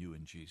between you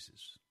and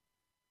Jesus.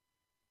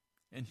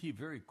 And he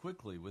very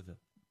quickly, with a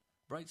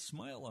bright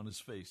smile on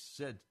his face,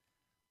 said,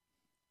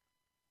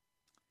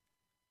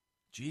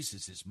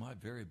 Jesus is my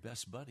very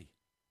best buddy.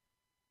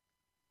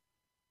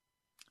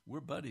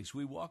 We're buddies.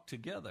 We walk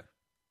together.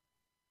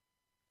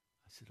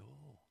 I said,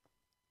 oh,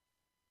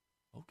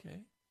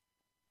 okay.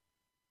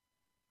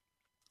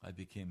 I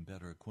became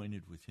better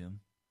acquainted with him,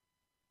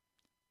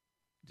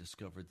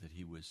 discovered that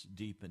he was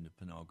deep into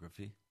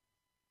pornography,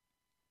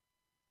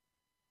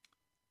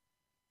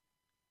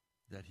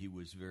 that he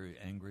was very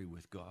angry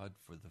with God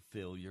for the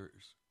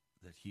failures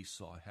that he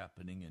saw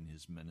happening in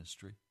his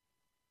ministry.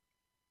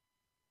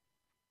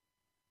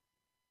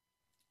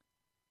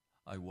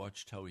 I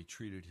watched how he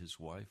treated his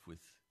wife with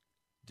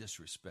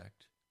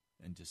disrespect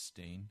and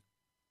disdain.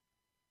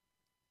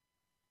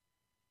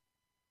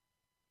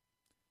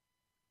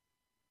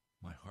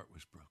 my heart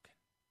was broken.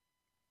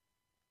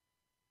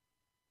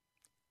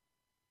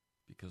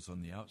 Because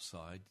on the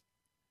outside,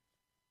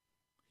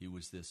 he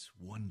was this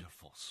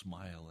wonderful,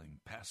 smiling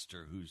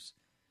pastor who's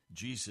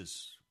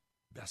Jesus'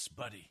 best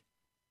buddy.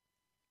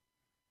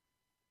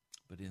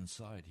 But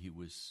inside, he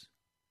was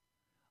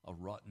a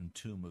rotten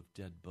tomb of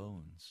dead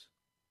bones.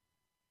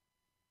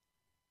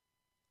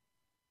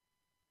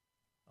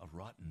 A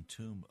rotten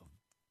tomb of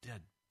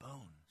dead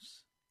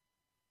bones.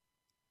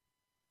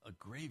 A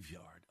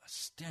graveyard, a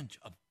stench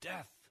of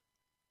death.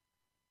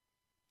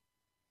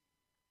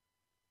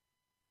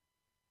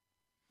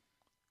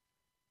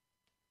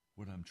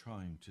 What I'm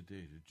trying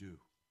today to do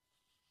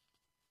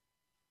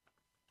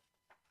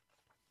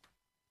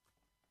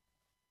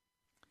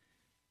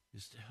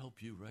is to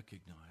help you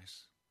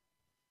recognize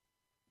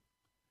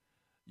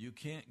you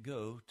can't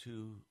go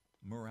to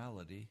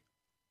morality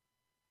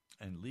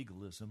and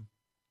legalism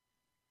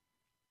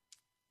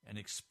and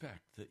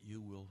expect that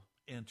you will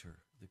enter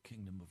the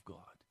kingdom of God.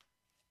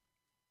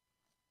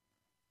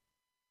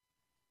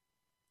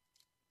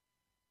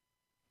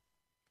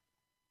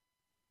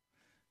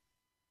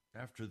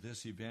 After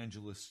this,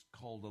 evangelist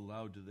called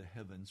aloud to the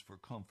heavens for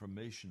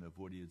confirmation of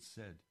what he had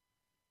said.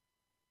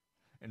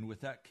 And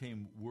with that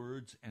came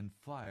words and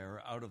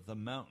fire out of the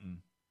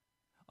mountain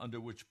under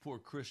which poor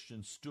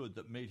Christian stood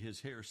that made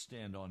his hair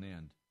stand on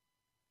end.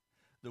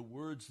 The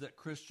words that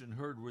Christian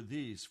heard were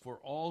these: for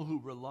all who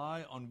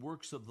rely on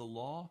works of the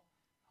law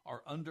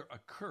are under a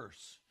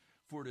curse.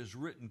 For it is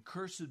written,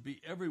 cursed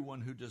be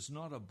everyone who does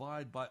not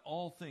abide by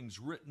all things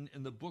written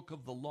in the book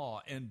of the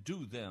law and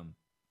do them.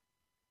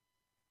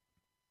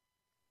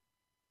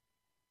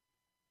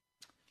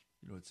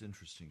 You know, it's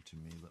interesting to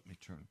me. Let me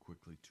turn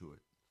quickly to it.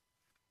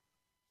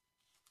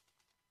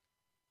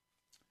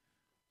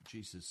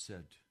 Jesus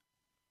said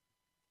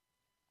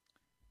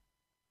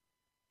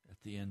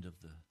at the end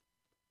of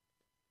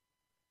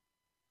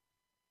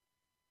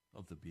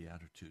the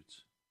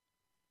Beatitudes,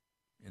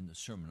 in the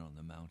Sermon on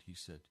the Mount, he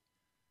said,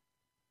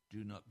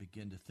 do not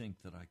begin to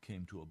think that I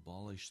came to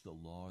abolish the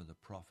law or the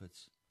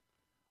prophets.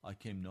 I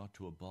came not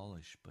to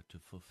abolish, but to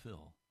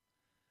fulfill.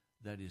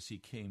 That is, he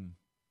came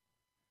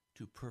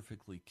to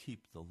perfectly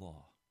keep the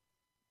law.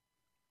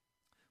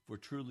 For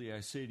truly I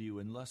say to you,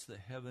 unless the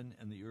heaven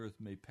and the earth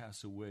may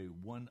pass away,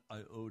 one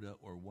iota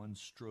or one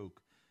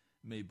stroke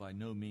may by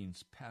no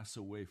means pass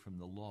away from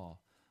the law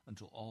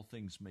until all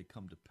things may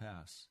come to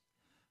pass.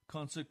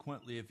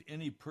 Consequently, if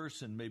any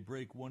person may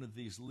break one of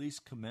these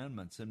least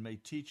commandments and may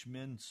teach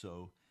men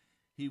so,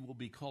 he will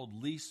be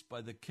called least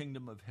by the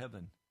kingdom of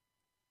heaven.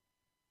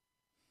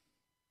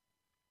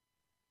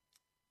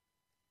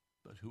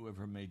 But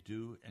whoever may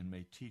do and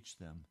may teach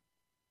them,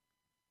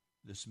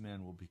 this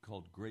man will be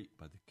called great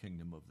by the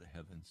kingdom of the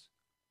heavens.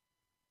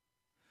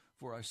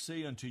 For I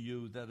say unto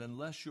you that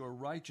unless your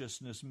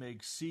righteousness may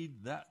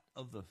exceed that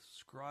of the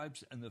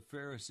scribes and the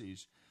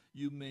Pharisees,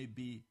 you may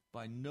be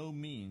by no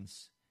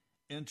means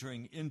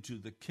entering into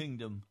the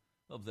kingdom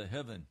of the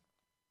heaven.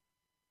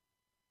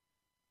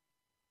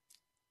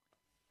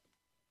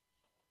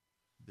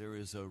 There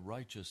is a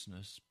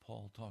righteousness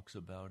Paul talks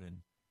about in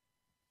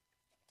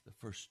the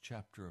first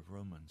chapter of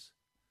Romans.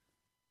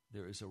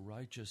 There is a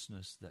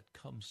righteousness that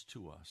comes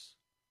to us,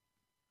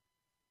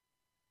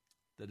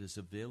 that is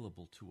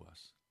available to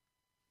us,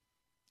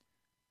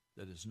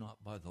 that is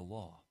not by the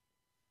law.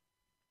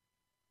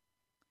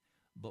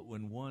 But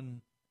when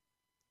one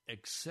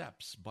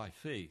accepts by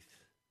faith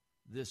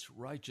this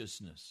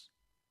righteousness,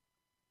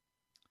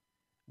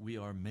 we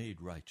are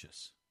made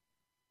righteous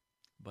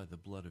by the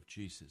blood of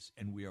Jesus,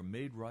 and we are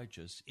made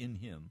righteous in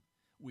him.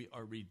 We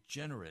are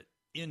regenerate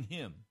in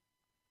him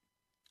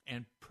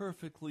and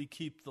perfectly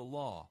keep the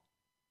law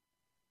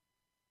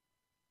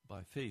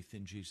by faith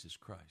in Jesus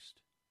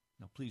Christ.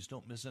 Now, please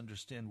don't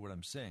misunderstand what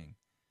I'm saying.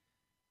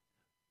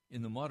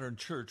 In the modern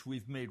church,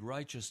 we've made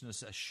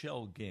righteousness a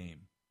shell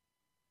game.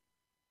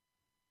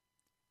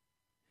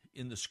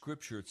 In the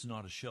Scripture, it's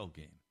not a shell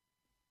game.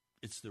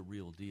 It's the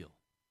real deal.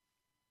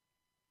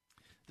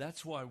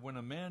 That's why when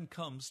a man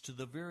comes to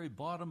the very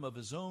bottom of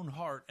his own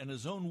heart and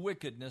his own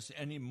wickedness,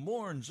 and he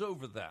mourns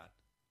over that,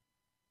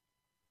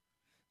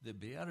 the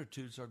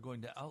Beatitudes are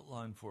going to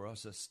outline for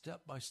us a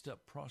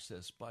step-by-step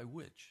process by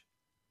which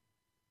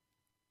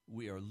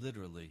we are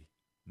literally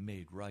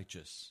made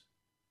righteous.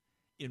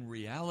 In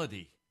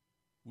reality,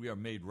 we are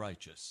made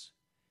righteous,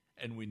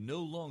 and we no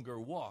longer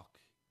walk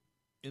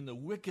in the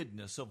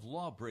wickedness of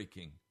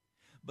law-breaking,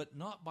 but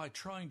not by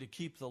trying to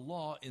keep the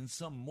law in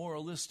some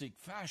moralistic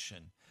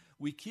fashion.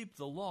 We keep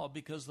the law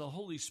because the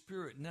Holy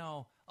Spirit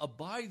now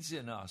abides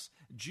in us.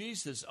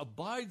 Jesus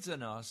abides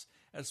in us,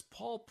 as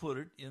Paul put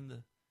it in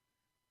the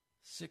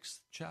 6th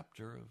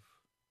chapter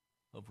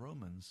of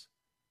Romans.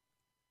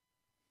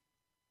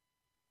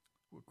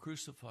 We're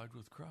crucified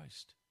with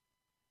Christ.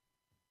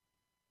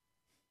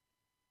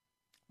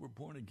 We're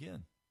born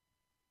again.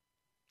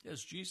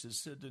 As Jesus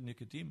said to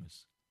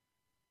Nicodemus,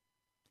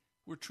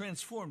 we're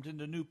transformed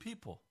into new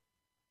people.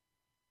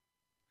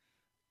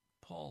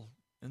 Paul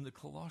in the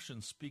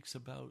Colossians speaks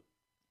about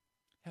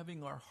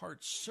having our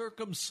hearts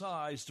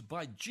circumcised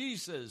by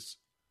Jesus.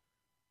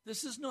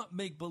 This is not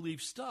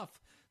make-believe stuff.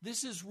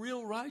 This is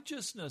real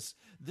righteousness.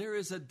 There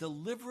is a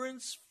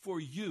deliverance for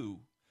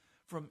you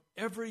from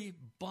every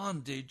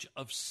bondage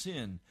of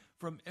sin,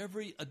 from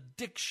every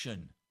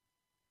addiction.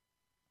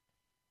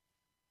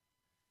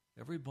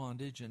 Every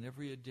bondage and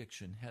every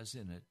addiction has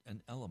in it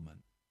an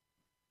element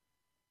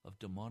of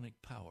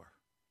demonic power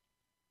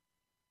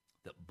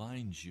that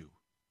binds you,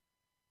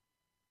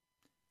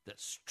 that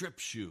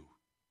strips you,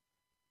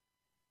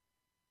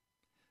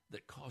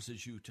 that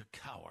causes you to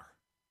cower.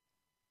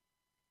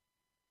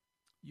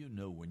 You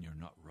know when you're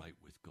not right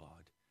with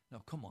God.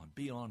 Now, come on,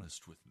 be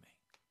honest with me.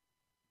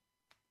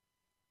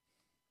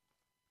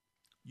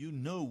 You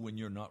know when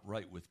you're not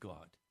right with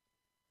God.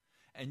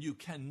 And you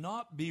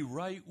cannot be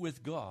right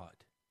with God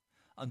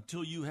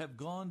until you have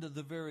gone to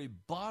the very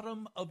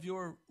bottom of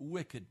your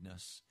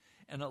wickedness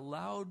and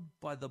allowed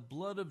by the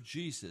blood of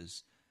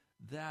Jesus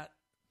that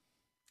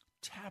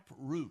tap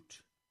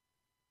root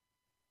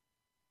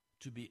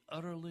to be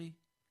utterly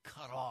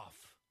cut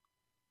off.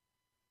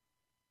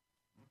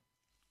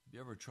 Have you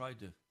ever tried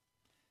to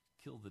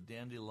kill the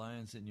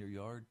dandelions in your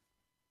yard?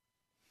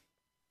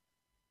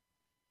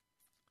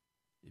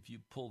 If you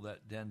pull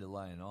that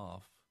dandelion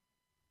off,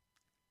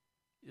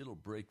 it'll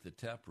break the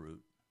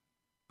taproot,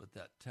 but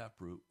that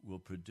taproot will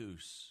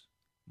produce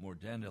more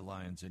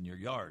dandelions in your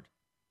yard.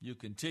 You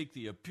can take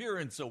the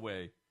appearance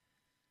away.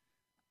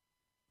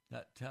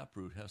 That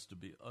taproot has to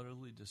be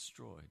utterly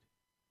destroyed,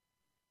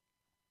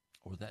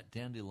 or that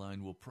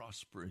dandelion will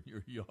prosper in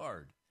your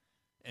yard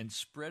and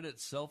spread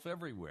itself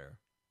everywhere.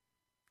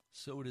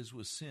 So it is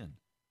with sin.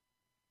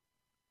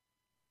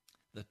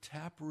 The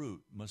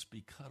taproot must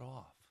be cut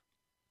off.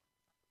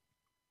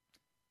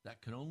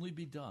 That can only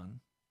be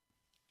done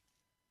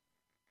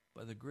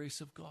by the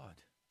grace of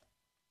God,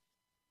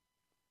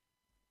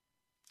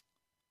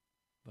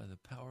 by the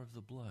power of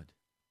the blood.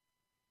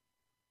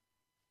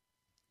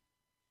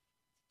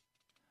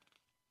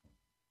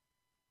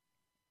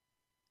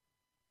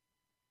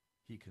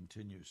 He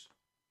continues.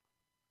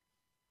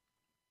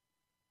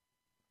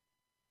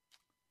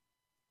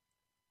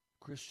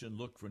 Christian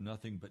looked for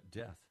nothing but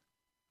death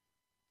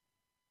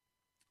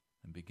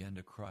and began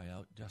to cry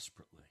out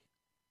desperately,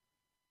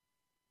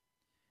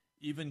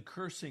 even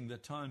cursing the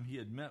time he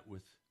had met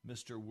with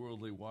Mr.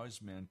 Worldly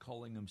Wise Man,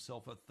 calling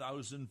himself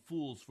 1,000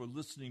 fools for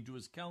listening to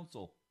his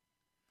counsel.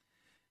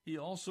 He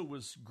also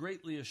was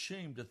greatly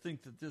ashamed to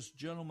think that this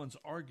gentleman's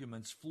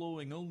arguments,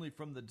 flowing only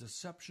from the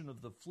deception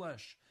of the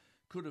flesh,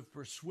 could have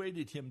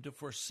persuaded him to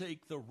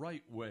forsake the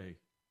right way.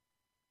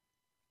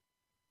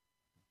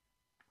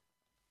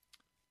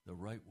 The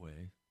right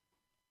way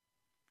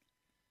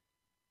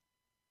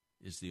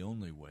is the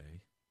only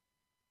way,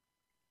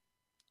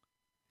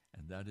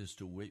 and that is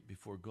to wait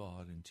before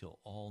God until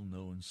all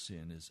known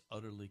sin is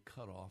utterly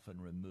cut off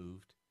and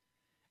removed,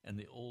 and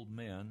the old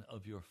man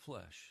of your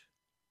flesh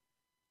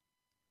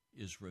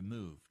is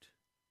removed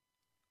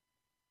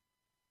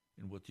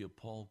in what the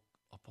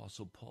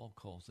Apostle Paul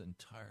calls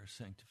entire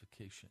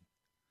sanctification,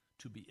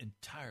 to be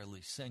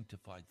entirely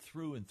sanctified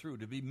through and through,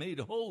 to be made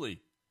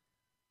holy.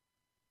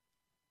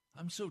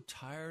 I'm so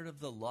tired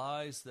of the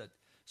lies that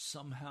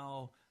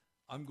somehow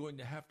I'm going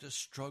to have to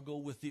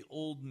struggle with the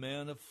old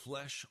man of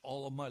flesh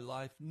all of my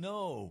life.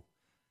 No,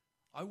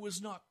 I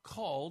was not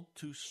called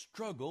to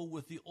struggle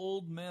with the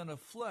old man of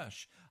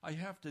flesh. I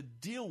have to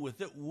deal with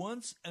it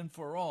once and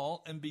for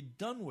all and be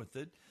done with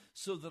it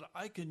so that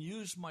I can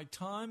use my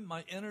time,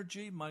 my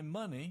energy, my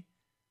money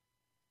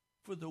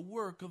for the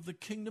work of the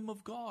kingdom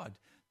of God,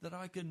 that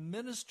I can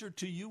minister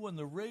to you on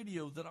the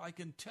radio, that I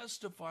can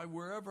testify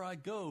wherever I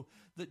go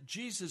that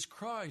Jesus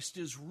Christ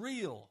is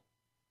real,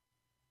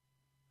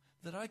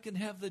 that I can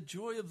have the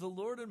joy of the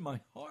Lord in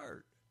my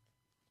heart,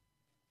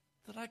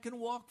 that I can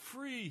walk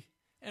free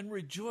and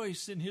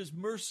rejoice in His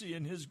mercy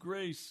and His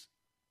grace.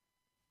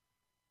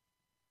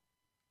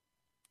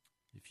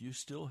 If you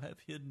still have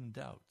hidden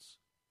doubts,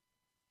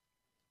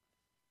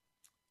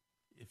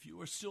 if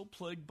you are still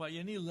plagued by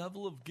any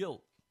level of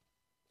guilt,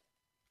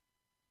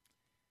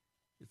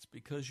 it's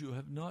because you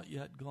have not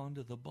yet gone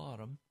to the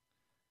bottom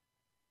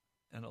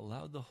and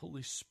allowed the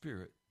Holy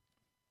Spirit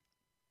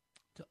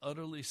to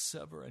utterly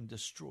sever and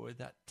destroy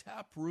that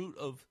taproot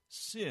of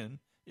sin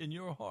in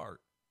your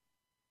heart.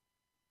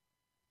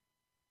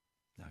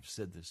 I've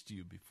said this to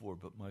you before,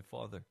 but my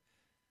father,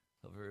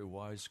 a very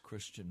wise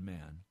Christian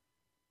man,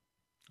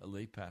 a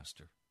lay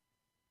pastor,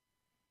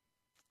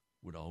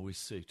 would always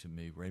say to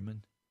me,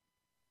 Raymond,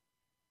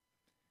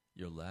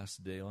 your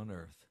last day on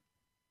earth,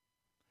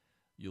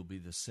 you'll be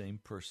the same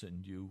person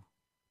you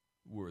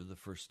were the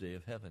first day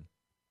of heaven.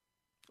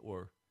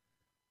 Or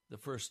the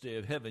first day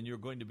of heaven, you're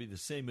going to be the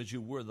same as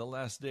you were the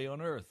last day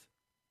on earth.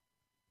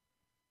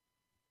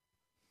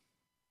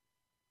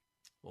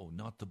 Oh,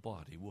 not the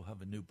body. We'll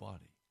have a new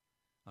body.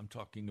 I'm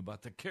talking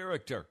about the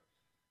character,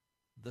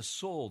 the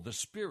soul, the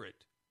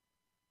spirit.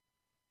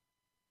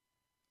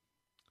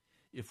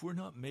 If we're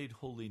not made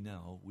holy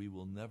now, we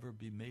will never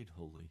be made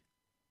holy.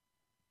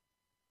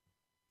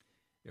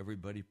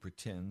 Everybody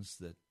pretends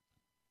that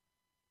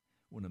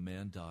when a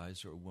man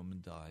dies or a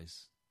woman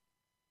dies,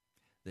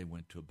 they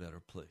went to a better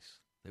place.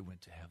 they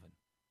went to heaven.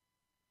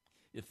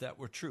 If that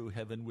were true,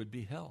 heaven would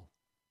be hell.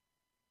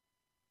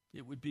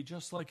 It would be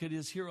just like it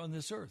is here on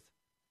this earth.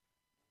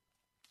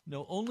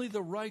 No, only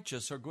the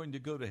righteous are going to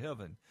go to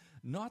heaven,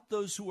 not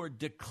those who are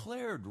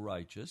declared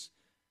righteous,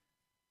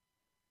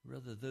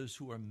 rather those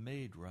who are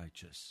made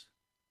righteous,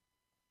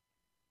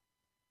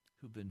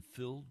 who've been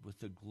filled with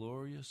the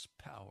glorious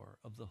power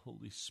of the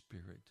Holy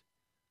Spirit,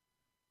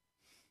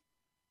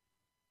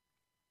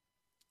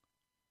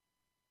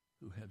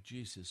 who have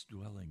Jesus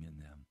dwelling in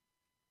them.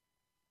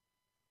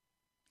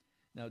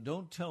 Now,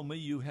 don't tell me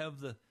you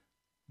have the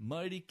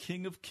mighty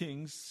King of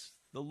Kings,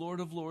 the Lord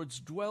of Lords,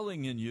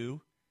 dwelling in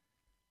you,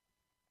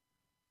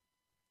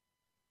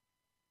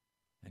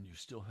 and you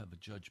still have a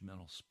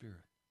judgmental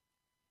spirit.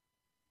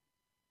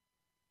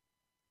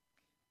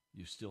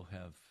 You still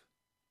have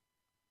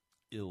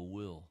ill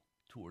will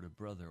toward a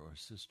brother or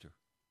sister.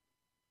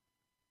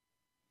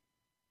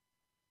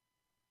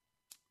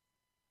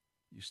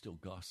 You still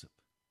gossip.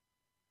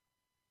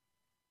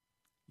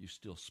 You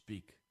still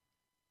speak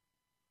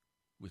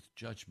with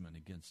judgment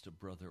against a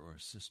brother or a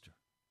sister.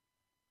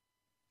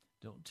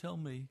 Don't tell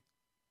me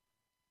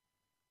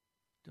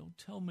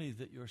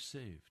that you're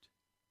saved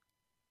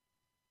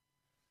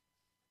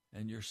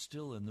and you're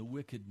still in the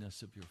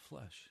wickedness of your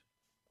flesh.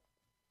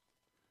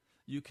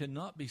 You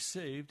cannot be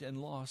saved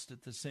and lost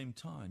at the same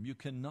time. You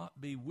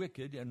cannot be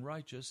wicked and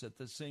righteous at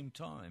the same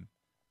time.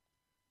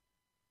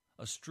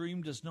 A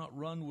stream does not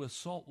run with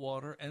salt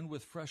water and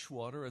with fresh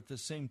water at the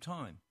same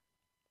time.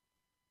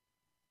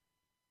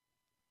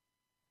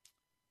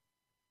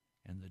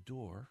 And the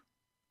door,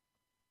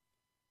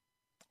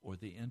 or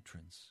the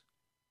entrance,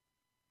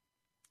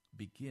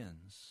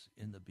 begins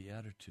in the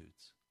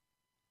Beatitudes.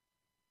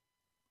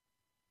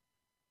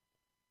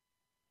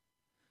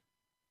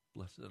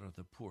 Blessed are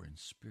the poor in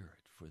spirit,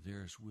 for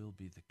theirs will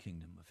be the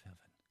kingdom of heaven.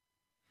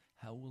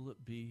 How will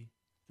it be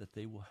that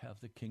they will have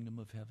the kingdom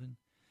of heaven?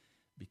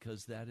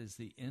 Because that is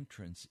the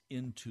entrance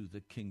into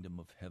the kingdom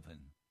of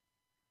heaven,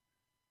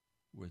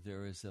 where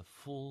there is a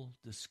full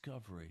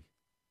discovery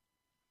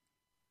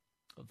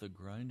of the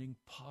grinding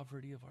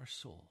poverty of our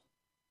soul.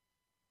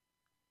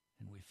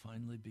 And we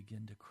finally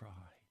begin to cry,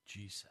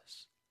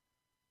 Jesus,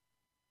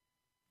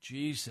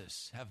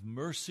 Jesus, have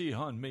mercy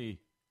on me.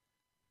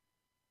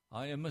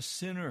 I am a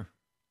sinner.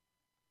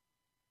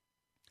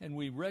 And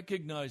we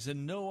recognize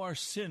and know our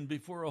sin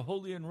before a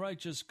holy and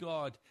righteous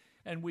God.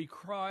 And we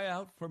cry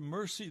out for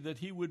mercy that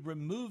he would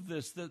remove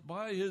this, that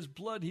by his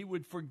blood he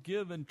would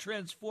forgive and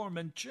transform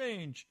and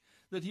change,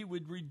 that he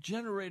would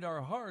regenerate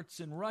our hearts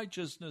in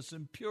righteousness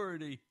and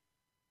purity.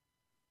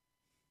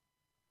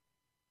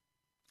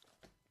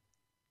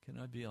 Can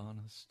I be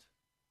honest?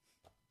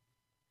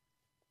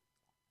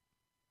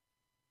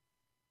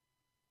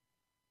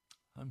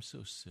 I'm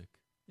so sick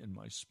in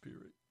my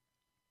spirit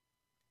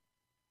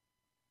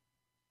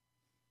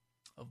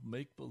of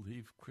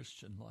make-believe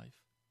Christian life.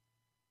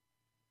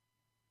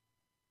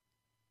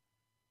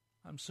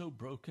 I'm so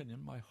broken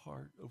in my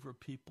heart over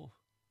people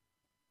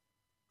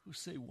who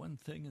say one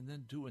thing and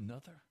then do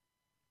another.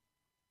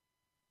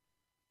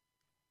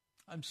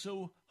 I'm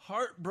so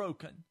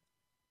heartbroken.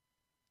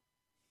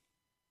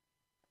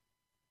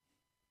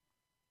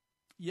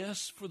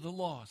 Yes, for the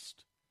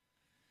lost,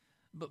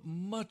 but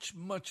much,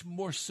 much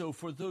more so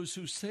for those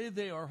who say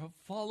they are a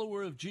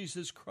follower of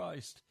Jesus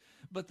Christ,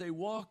 but they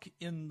walk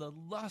in the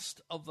lust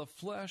of the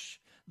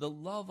flesh, the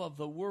love of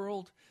the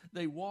world.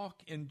 They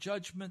walk in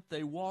judgment.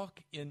 They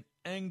walk in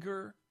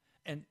anger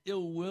and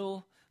ill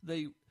will.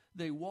 They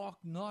walk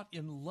not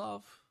in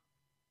love,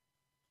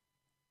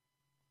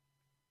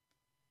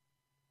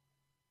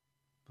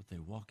 but they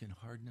walk in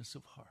hardness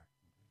of heart.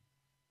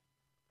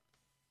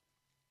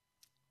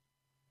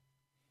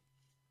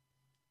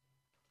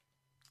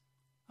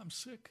 I'm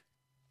sick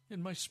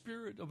in my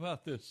spirit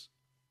about this.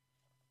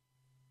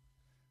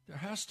 There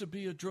has to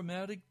be a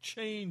dramatic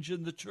change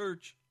in the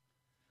church.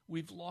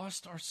 We've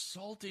lost our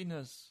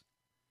saltiness.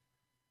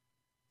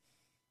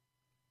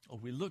 Oh,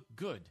 we look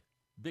good.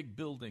 Big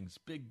buildings,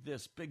 big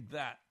this, big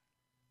that,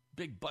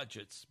 big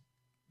budgets,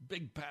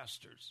 big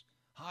pastors,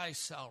 high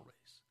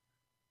salaries.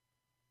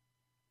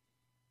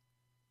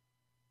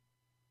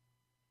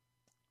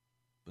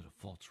 But a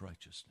false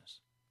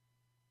righteousness.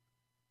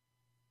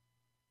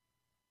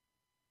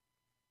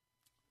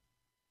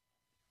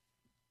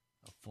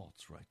 A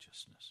false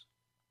righteousness.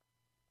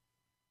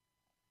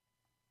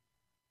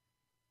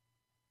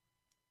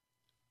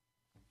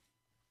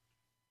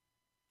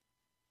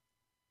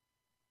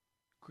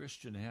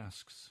 Christian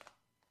asks,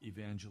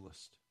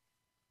 evangelist,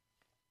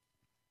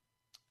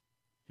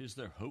 is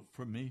there hope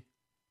for me?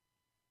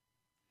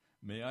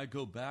 May I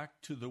go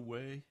back to the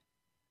way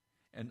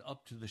and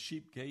up to the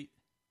sheep gate?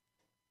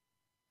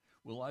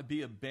 Will I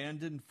be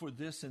abandoned for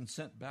this and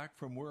sent back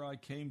from where I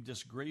came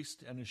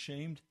disgraced and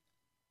ashamed?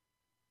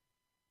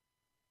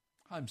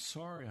 I'm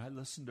sorry I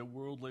listened to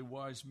worldly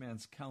wise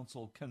man's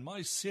counsel. Can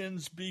my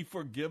sins be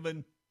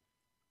forgiven?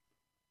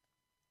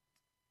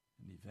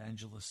 And the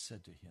evangelist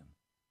said to him,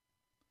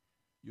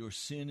 your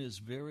sin is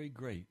very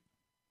great,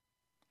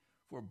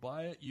 for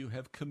by it you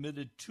have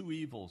committed two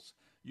evils.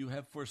 You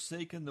have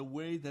forsaken the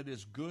way that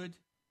is good,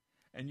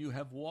 and you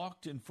have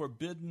walked in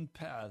forbidden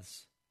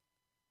paths.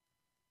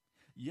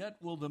 Yet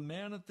will the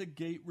man at the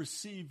gate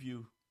receive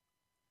you,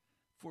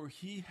 for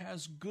he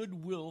has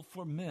good will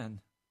for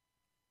men.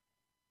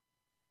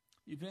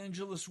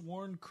 Evangelists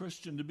warned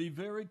Christian to be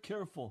very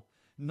careful,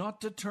 not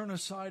to turn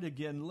aside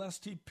again,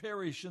 lest he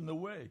perish in the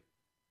way.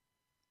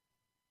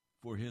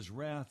 For his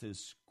wrath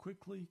is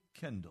quickly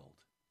kindled.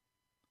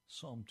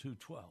 Psalm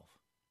 2:12.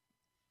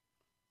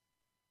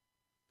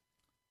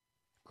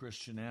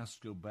 Christian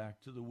asked to go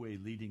back to the way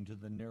leading to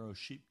the narrow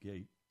sheep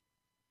gate.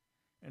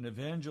 An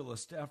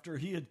evangelist, after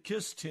he had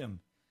kissed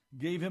him,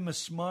 gave him a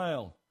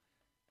smile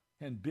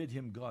and bid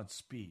him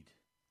Godspeed.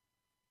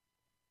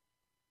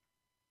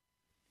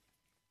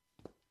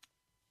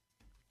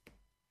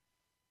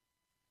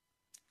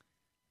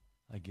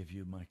 I give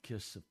you my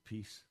kiss of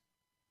peace.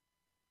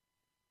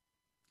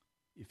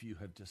 If you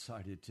have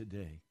decided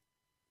today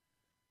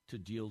to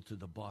deal to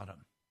the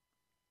bottom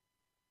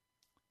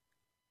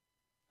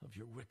of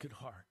your wicked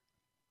heart,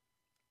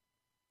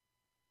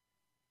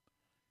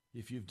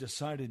 if you've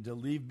decided to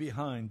leave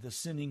behind the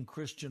sinning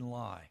Christian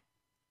lie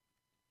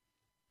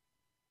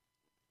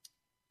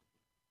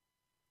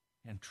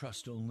and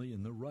trust only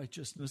in the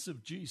righteousness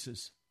of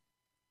Jesus,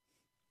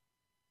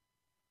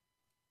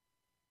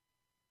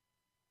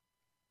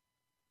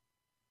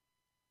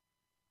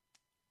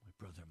 my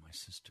brother, my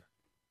sister,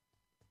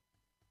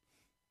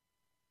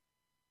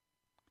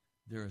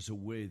 there is a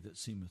way that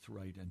seemeth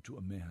right unto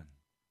a man,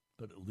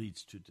 but it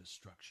leads to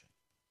destruction.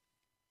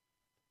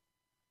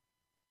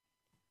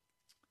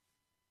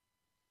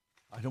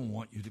 I don't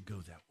want you to go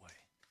that way.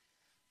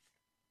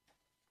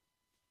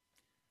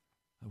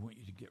 I want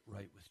you to get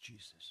right with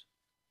Jesus.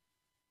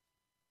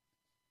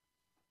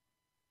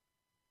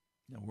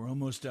 Now, we're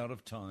almost out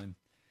of time.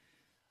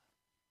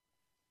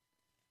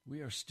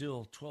 We are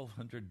still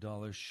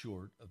 $1,200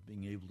 short of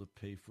being able to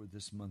pay for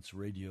this month's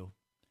radio.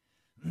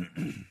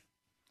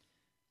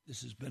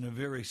 This has been a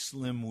very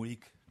slim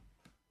week.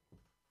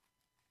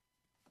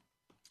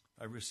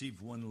 I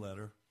received one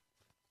letter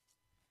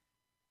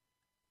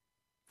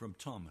from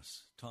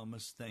Thomas.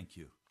 Thomas, thank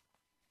you.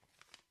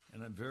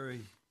 And I'm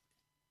very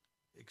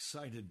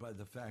excited by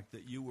the fact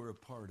that you were a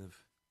part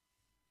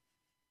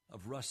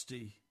of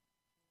Rusty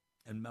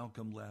and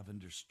Malcolm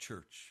Lavender's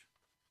church.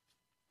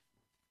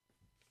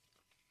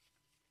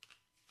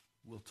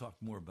 We'll talk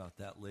more about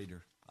that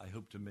later. I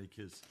hope to make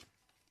his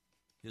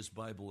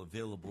Bible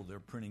available. They're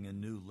printing a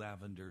new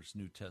Lavender's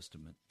New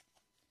Testament.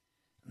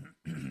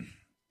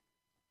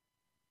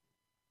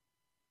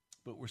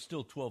 But we're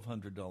still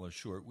 $1,200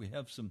 short. We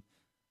have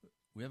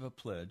a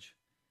pledge.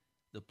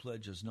 The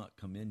pledge has not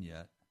come in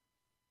yet.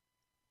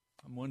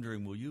 I'm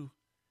wondering, will you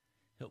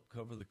help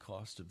cover the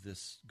cost of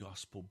this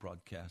gospel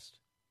broadcast?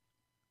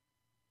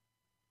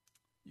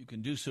 You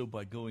can do so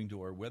by going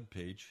to our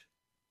webpage,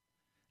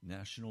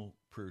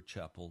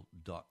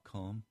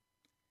 nationalprayerchapel.com,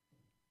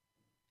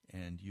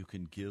 and you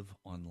can give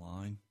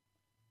online.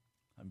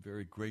 I'm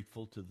very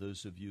grateful to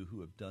those of you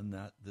who have done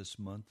that this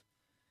month.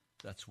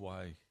 That's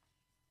why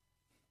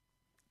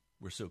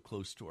we're so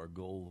close to our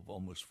goal of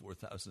almost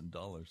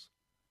 $4,000.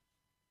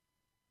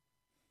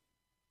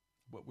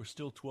 But we're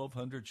still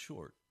 $1,200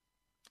 short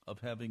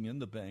of having in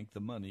the bank the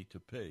money to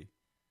pay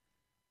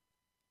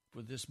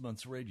for this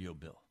month's radio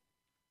bill.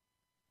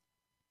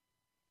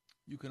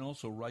 You can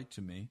also write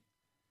to me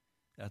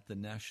at the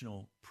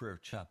National Prayer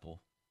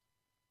Chapel,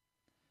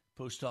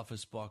 Post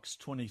Office Box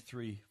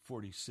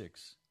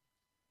 2346,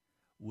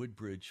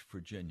 Woodbridge,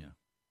 Virginia,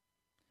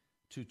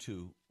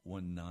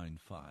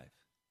 22195.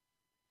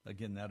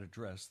 Again, that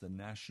address, the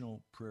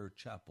National Prayer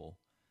Chapel,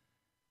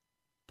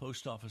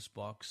 Post Office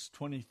Box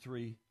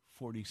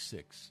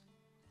 2346,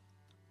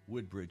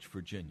 Woodbridge,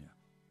 Virginia,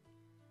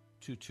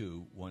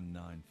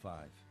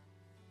 22195.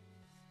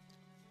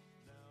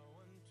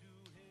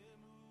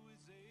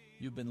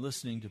 You've been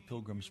listening to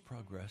Pilgrim's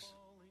Progress.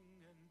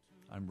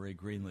 I'm Ray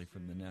Greenley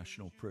from the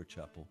National Prayer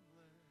Chapel.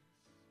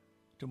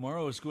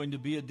 Tomorrow is going to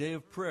be a day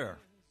of prayer.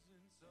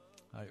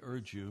 I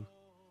urge you,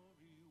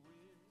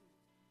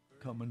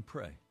 come and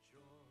pray.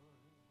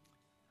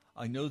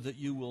 I know that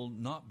you will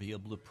not be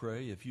able to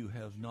pray if you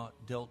have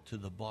not dealt to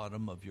the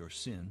bottom of your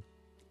sin.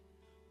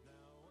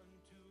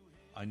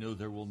 I know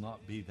there will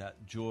not be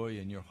that joy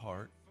in your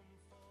heart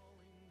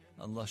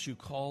unless you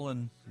call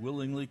and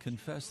willingly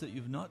confess that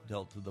you've not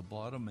dealt to the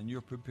bottom and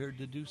you're prepared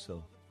to do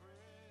so.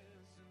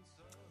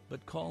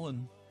 But call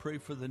and pray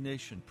for the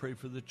nation, pray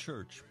for the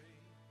church,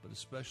 but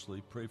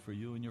especially pray for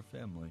you and your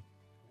family.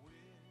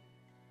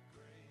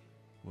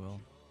 Well,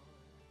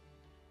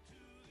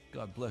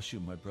 God bless you,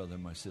 my brother,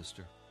 my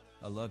sister.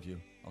 I love you.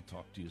 I'll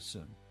talk to you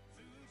soon.